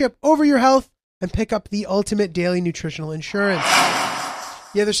ownership over your health and pick up the ultimate daily nutritional insurance.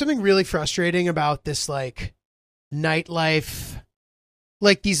 Yeah, there's something really frustrating about this, like, nightlife,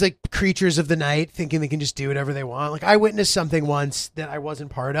 like these like creatures of the night thinking they can just do whatever they want. Like I witnessed something once that I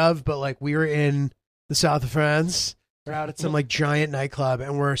wasn't part of, but like we were in the south of France. We're out at some like giant nightclub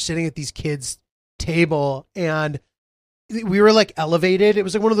and we're sitting at these kids' table and we were like elevated. It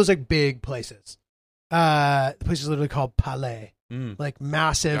was like one of those like big places. The place is literally called Palais. Like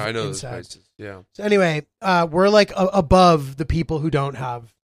massive. Yeah, I know inside. those places. Yeah. So anyway, we're like above the people who don't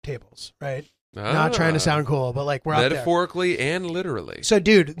have tables, right? Not trying to sound cool, but like we're out there. Metaphorically and literally. So,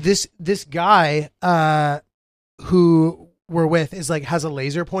 dude, this guy who we're with is like has a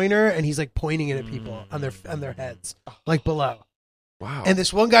laser pointer and he's like pointing it at people on their heads, like below. Wow. And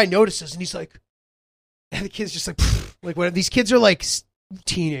this one guy notices and he's like, and the kid's just like what? These kids are like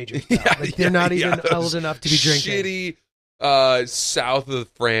teenagers. Now. Like they're not even old enough to be drinking. Shitty south of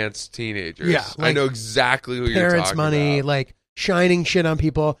France teenagers. Yeah, like I know exactly who you're parents' talking money, about. like shining shit on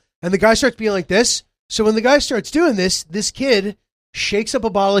people. And the guy starts being like this. So when the guy starts doing this kid shakes up a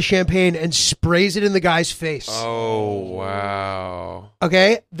bottle of champagne and sprays it in the guy's face. Oh, wow.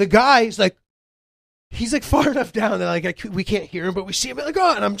 Okay? The guy's like, he's like far enough down that like we can't hear him, but we see him like,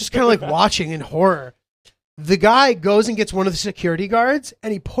 oh, and I'm just kind of like watching in horror. The guy goes and gets one of the security guards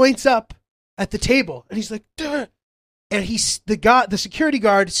and he points up at the table and he's like, duh. And the security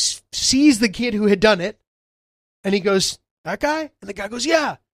guard sees the kid who had done it and he goes, that guy? And the guy goes,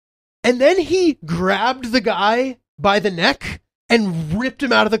 yeah. And then he grabbed the guy by the neck and ripped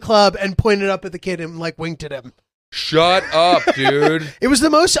him out of the club and pointed up at the kid and like winked at him. Shut up, dude. It was the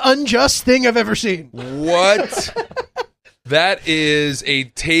most unjust thing I've ever seen. What? That is a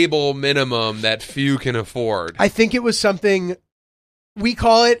table minimum that few can afford. I think it was something we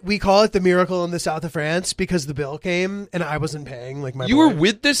call it the miracle in the south of France because the bill came and I wasn't paying like my You boy. were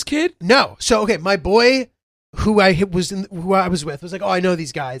with this kid? No. So okay, my boy who I was with was like, "Oh, I know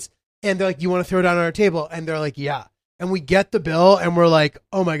these guys." And they're like, "You want to throw it down on our table?" And they're like, "Yeah." And we get the bill and we're like,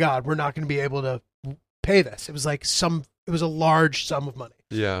 "Oh my God, we're not going to be able to pay this." It was like it was a large sum of money.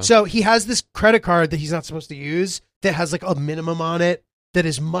 Yeah. So he has this credit card that he's not supposed to use that has like a minimum on it that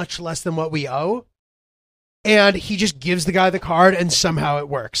is much less than what we owe. And he just gives the guy the card and somehow it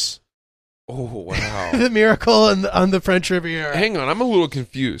works. Oh, wow. The miracle on the French Riviera. Hang on, I'm a little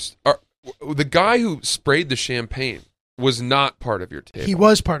confused. The guy who sprayed the champagne was not part of your table. He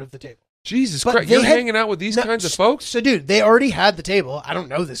was part of the table. Jesus But Christ, they you're had- hanging out with these kinds of folks? So, dude, they already had the table. I don't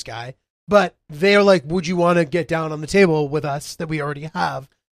know this guy. But they're like, would you want to get down on the table with us that we already have?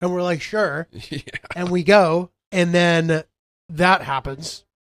 And we're like, sure. Yeah. And we go. And then that happens.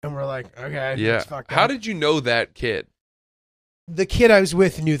 And we're like, okay. Yeah. It's fucked How up. did you know that kid? The kid I was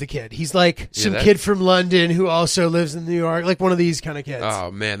with knew the kid. He's like some kid from London who also lives in New York. Like one of these kind of kids. Oh,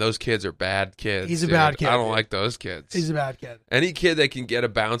 man, those kids are bad kids. He's a dude. bad kid, I don't dude. like those kids. He's a bad kid. Any kid that can get a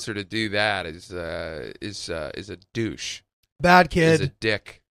bouncer to do that is a douche. Bad Is a kid.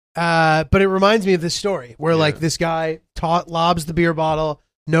 dick. But it reminds me of this story where like Yeah. this guy lobs the beer bottle,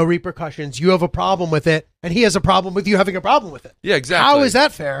 no repercussions. You have a problem with it, and he has a problem with you having a problem with it. Yeah, exactly. How is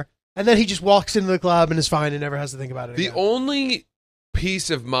that fair? And then he just walks into the club and is fine and never has to think about it The again. only peace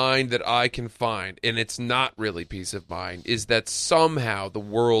of mind that I can find, and it's not really peace of mind, is that somehow the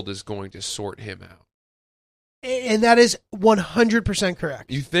world is going to sort him out. And that is 100%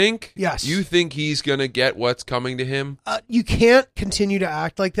 correct. You think? Yes. You think he's going to get what's coming to him? You can't continue to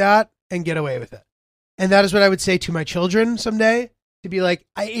act like that and get away with it. And that is what I would say to my children someday, to be like,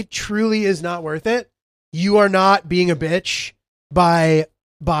 it truly is not worth it. You are not being a bitch by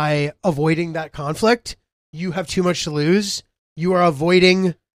avoiding that conflict. You have too much to lose. You are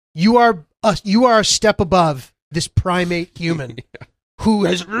avoiding, you are a step above this primate human who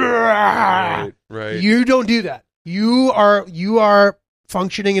has, Right. you don't do that. You are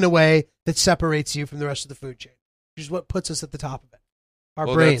functioning in a way that separates you from the rest of the food chain, which is what puts us at the top of it. Our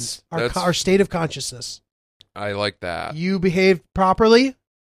Well, brains, that's- our state of consciousness. I like that. You behave properly.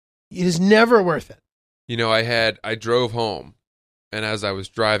 It is never worth it. You know, I drove home, and as I was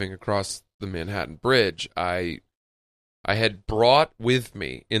driving across the Manhattan Bridge, I had brought with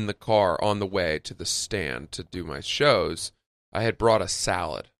me in the car on the way to the stand to do my shows, I had brought a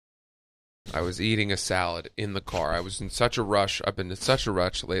salad. I was eating a salad in the car. I was in such a rush. I've been in such a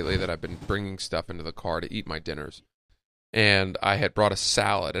rush lately that I've been bringing stuff into the car to eat my dinners. and I had brought a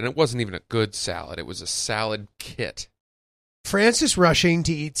salad, and it wasn't even a good salad. It was a salad kit. Francis rushing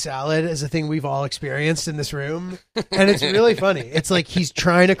to eat salad is a thing we've all experienced in this room, and it's really funny. It's like he's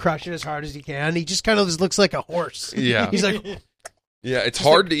trying to crush it as hard as he can. He just kind of looks like a horse. Yeah. He's like Yeah, it's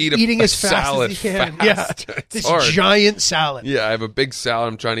hard to eat eating a as fast salad as he can. fast. Yeah, It's this hard. giant salad. Yeah, I have a big salad.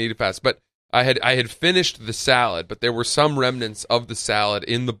 I'm trying to eat it fast. But I had finished the salad, but there were some remnants of the salad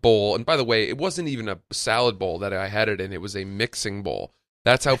in the bowl. And by the way, it wasn't even a salad bowl that I had it in. It was a mixing bowl.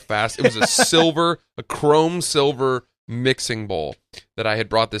 That's how fast. It was a chrome silver mixing bowl that I had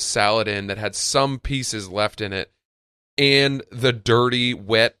brought this salad in that had some pieces left in it and the dirty,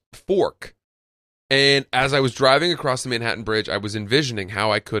 wet fork. And as I was driving across the Manhattan Bridge, I was envisioning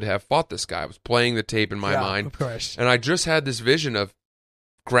how I could have fought this guy. I was playing the tape in my mind. Of course. And I just had this vision of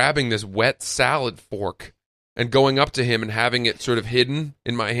grabbing this wet salad fork and going up to him and having it sort of hidden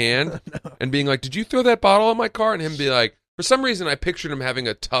in my hand and being like, "Did you throw that bottle in my car?" And him be like, for some reason, I pictured him having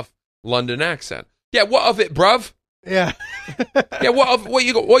a tough London accent. "Yeah, what of it, bruv? Yeah. Yeah, what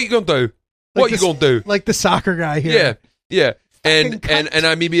you gonna do? What you gonna do?" Like the soccer guy here. Yeah. And Fucking cunt.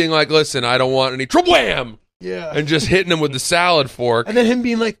 I me being like, "Listen, I don't want any trouble," wham, Yeah. and just hitting him with the salad fork. And then him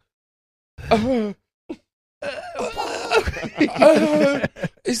being like,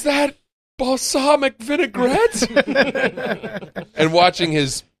 Is that balsamic vinaigrette? And watching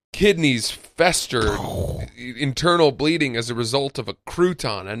his kidneys fester, internal bleeding as a result of a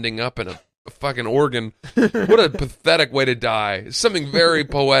crouton ending up in a fucking organ. What a pathetic way to die. Something very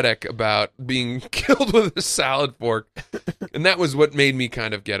poetic about being killed with a salad fork. And that was what made me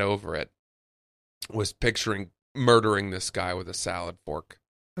kind of get over it, was picturing murdering this guy with a salad fork.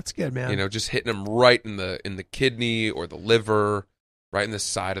 that's good, man. You know, just hitting him right in the kidney or the liver, right in the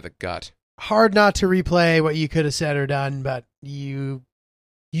side of the gut. Hard not to replay what you could have said or done, but you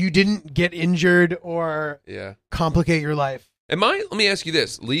didn't get injured or Yeah. complicate your life. Let me ask you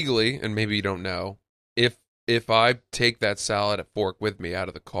this, legally, and maybe you don't know, if I take that salad fork with me out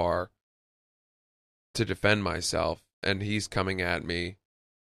of the car to defend myself and he's coming at me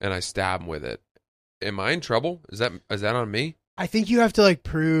and I stab him with it, am I in trouble? Is that on me? I think you have to like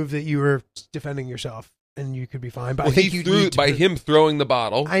prove that you were defending yourself and you could be fine. But Well, I think he you threw need to by prove- him throwing the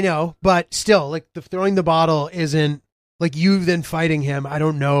bottle. I know, but still, like the throwing the bottle isn't like you then fighting him. I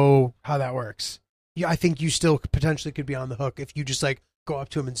don't know how that works. Yeah, I think you still potentially could be on the hook if you just like go up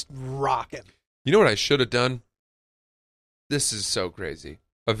to him and rock him. You know what I should have done? This is so crazy.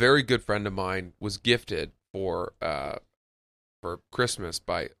 A very good friend of mine was gifted for Christmas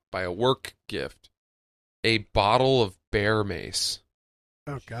by a work gift a bottle of bear mace.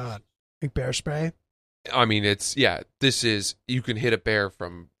 Oh God, like bear spray. I mean, you can hit a bear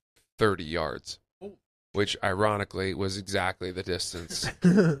from 30 yards, which ironically was exactly the distance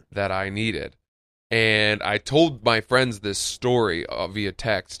that I needed. And I told my friends this story via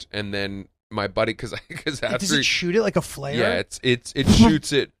text, and then my buddy, because after Does it shoot it like a flare? yeah, it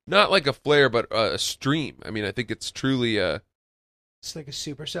shoots it not like a flare, but a stream. I mean, I think it's truly a It's like a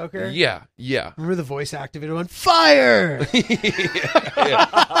super soaker. yeah. Remember the voice activated one? Fire!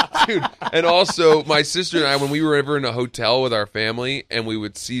 Yeah. Dude, and also my sister and I, when we were ever in a hotel with our family and we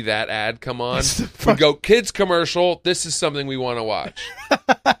would see that ad come on, we'd go, "Kids commercial, this is something we want to watch."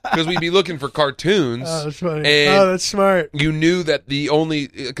 Because we'd be looking for cartoons. Oh, that's funny. And Oh, that's smart. you knew that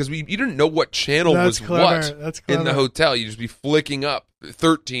because you didn't know what channel That's was clever. what That's in the clever. hotel. You'd just be flicking up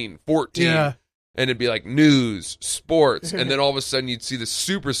 13, 14. Yeah. And it'd be like news, sports, and then all of a sudden you'd see the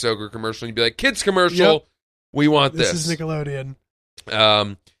Super Soaker commercial, and you'd be like, "Kids commercial, Yep. we want This this." is Nickelodeon.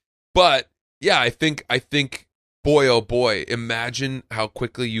 But yeah, I think, boy, oh boy, imagine how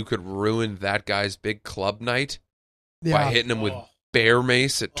quickly you could ruin that guy's big club night Yeah, by hitting him with bear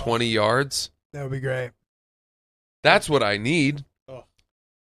mace at 20 yards. that would be great. That's what I need.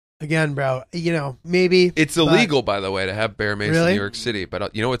 Again, bro, you know, maybe It's but- illegal, by the way, to have bear mace Really? in New York City.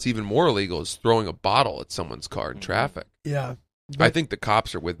 But you know what's even more illegal is throwing a bottle at someone's car in traffic. Yeah. I think the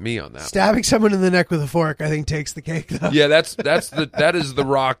cops are with me on that. Stabbing someone in the neck with a fork, I think, takes the cake, though. Yeah, that is the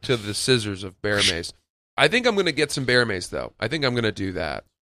rock to the scissors of bear mace. I think I'm going to get some bear mace, though. I think I'm going to do that.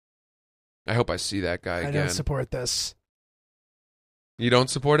 I hope I see that guy I again. don't support this. You don't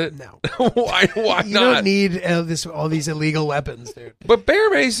support it? No. Why You not? don't need all these illegal weapons, dude. But bear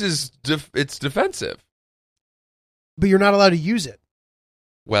mace is it's defensive. But you're not allowed to use it.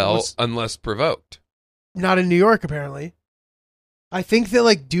 Well, What's- unless provoked. Not in New York, apparently. I think that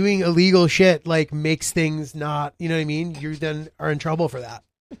like doing illegal shit like makes things not, you know what I mean? You then are in trouble for that.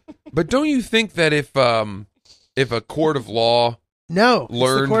 But don't you think that if a court of law No, it's the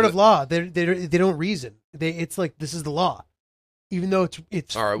Learned court of that- law. They don't reason. It's like this is the law. even though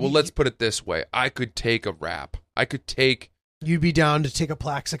it's All right, well, let's put it this way. I could take a rap. You'd be down to take a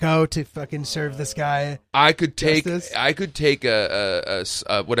Plaxico to fucking serve this guy. I could take justice?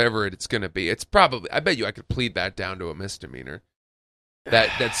 a whatever it's going to be. It's probably, I bet you I could plead that down to a misdemeanor.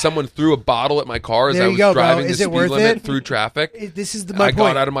 That someone threw a bottle at my car as There I you was go, bro. driving Is the it speed worth limit it? through traffic. This is I my point.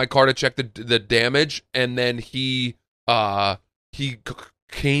 got out of my car to check the damage, and then he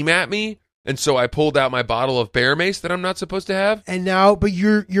came at me, and so I pulled out my bottle of bear mace that I'm not supposed to have. And now, but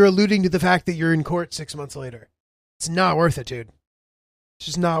you're alluding to the fact that you're in court 6 months later. It's not worth it, dude. It's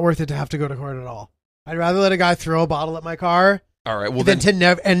just not worth it to have to go to court at all. I'd rather let a guy throw a bottle at my car All right, well than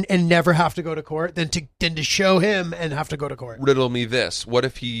then to never have to go to court than to show him and have to go to court. riddle me this: what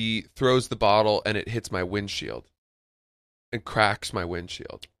if he throws the bottle and it hits my windshield and cracks my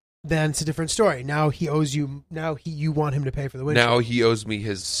windshield? Then it's a different story. Now he owes you. Now you want him to pay for the windshield. Now he owes me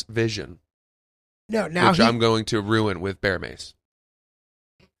his vision, No, now which I'm going to ruin with bear mace.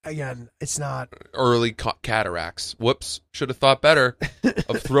 Again, it's not. Early cataracts. Whoops. Should have thought better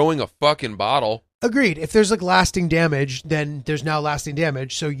of throwing a fucking bottle. Agreed. If there's like lasting damage, then there's now lasting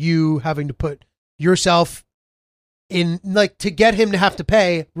damage. So you having to put yourself in, like, to get him to have to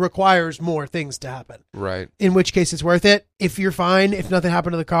pay requires more things to happen. Right. In which case it's worth it. If you're fine, if nothing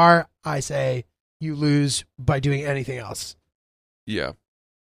happened to the car, I say you lose by doing anything else. Yeah.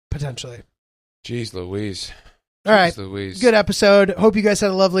 Potentially. Jeez Louise. All right. Jeez Louise. Good episode. Hope you guys had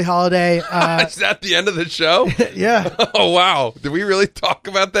a lovely holiday. Is that the end of the show? Yeah. Oh, wow. Did we really talk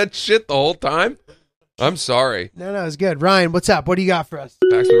about that shit the whole time? I'm sorry. No, it was good. Ryan, what's up? What do you got for us?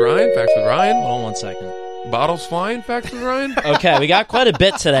 Facts with Ryan? Facts with Ryan? Hold on one second. Bottles flying? Facts with Ryan? Okay, we got quite a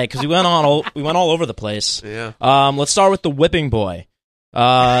bit today because we went all over the place. Yeah. Let's start with the Whipping Boy.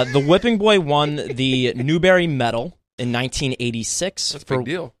 The Whipping Boy won the Newbery Medal in 1986. That's a big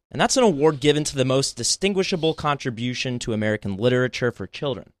deal. And that's an award given to the most distinguishable contribution to American literature for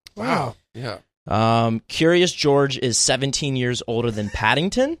children. Wow. Yeah. Curious George is 17 years older than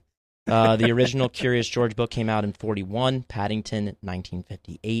Paddington. The original Curious George book came out in 1941, Paddington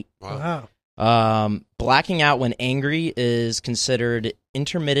 1958. Wow. Blacking out when angry is considered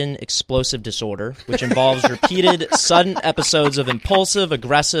intermittent explosive disorder, which involves repeated sudden episodes of impulsive,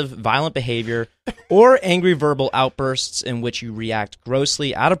 aggressive, violent behavior, or angry verbal outbursts in which you react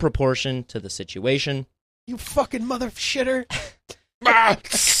grossly out of proportion to the situation. You fucking mother shitter.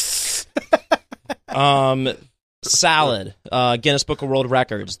 Salad, Guinness Book of World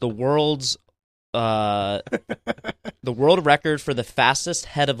Records, the world record for the fastest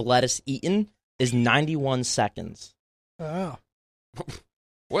head of lettuce eaten is 91 seconds. Oh.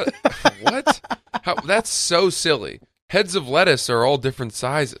 What? What? That's so silly. Heads of lettuce are all different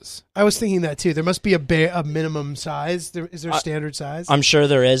sizes. I was thinking that too. There must be a minimum size. Is there a standard size? I'm sure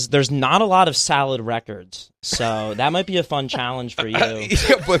there is. There's not a lot of salad records, so that might be a fun challenge for you.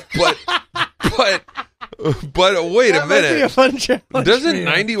 Yeah, but wait that a might be a minute. fun challenge for Doesn't you.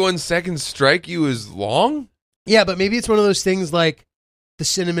 91 seconds strike you as long? Yeah, but maybe it's one of those things like the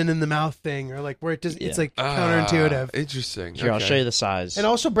cinnamon in the mouth thing, or like where it does. It's like counterintuitive. Interesting. Here, I'll Okay. show you the size. And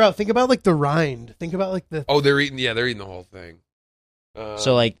also, bro, think about like the rind. Think about like the. Oh, they're eating the whole thing.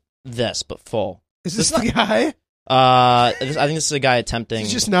 So like this, but full. Is this the guy? I think this is a guy attempting.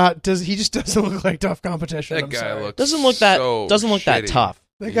 He's just not. He just doesn't look like tough competition. That I'm guy sorry. looks doesn't look that shitty. tough.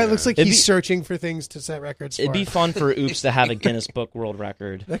 That guy looks like It'd he's be- searching for things to set records for. It'd be fun for Oops to have a Guinness Book World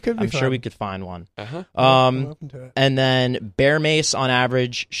Record. That could be I'm fun. sure we could find one. Uh-huh. I'm open to it. And then bear mace on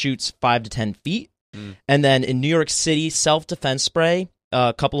average shoots 5 to 10 feet. Mm. And then in New York City, self-defense spray,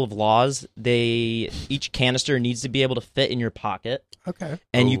 a couple of laws. Each canister needs to be able to fit in your pocket, Okay.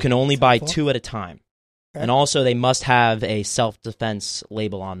 and you Ooh. can only buy helpful. 2 at a time. Okay. And also, they must have a self-defense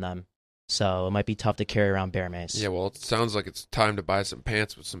label on them. So it might be tough to carry around bear mace. Yeah, well, it sounds like it's time to buy some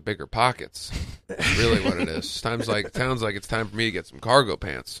pants with some bigger pockets. That's really what it is. Sounds like it's time for me to get some cargo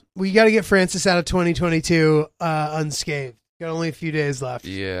pants. We got to get Francis out of 2022 unscathed. Got only a few days left.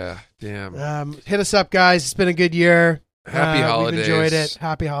 Yeah, damn. Hit us up, guys. It's been a good year. Happy holidays. We've enjoyed it.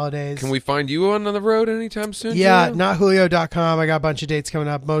 Happy holidays. Can we find you on the road anytime soon? Yeah, Julio? notjulio.com. I got a bunch of dates coming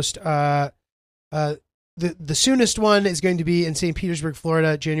up. The soonest one is going to be in St. Petersburg,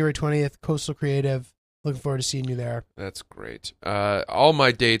 Florida, January 20th, Coastal Creative. Looking forward to seeing you there. That's great. All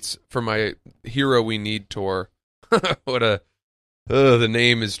my dates for my Hero We Need tour. The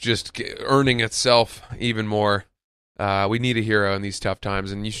name is just earning itself even more. We need a hero in these tough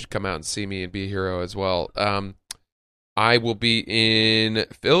times, and you should come out and see me and be a hero as well. I will be in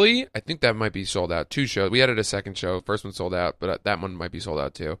Philly. I think that might be sold out. 2 shows. We added a second show. First one sold out, but that one might be sold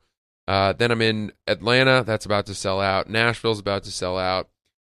out too. Then I'm in Atlanta. That's about to sell out. Nashville's about to sell out.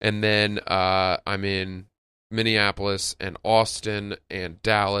 And then I'm in Minneapolis and Austin and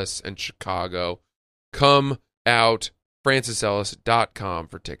Dallas and Chicago. Come out, francisellis.com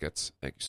for tickets. Thank you so much.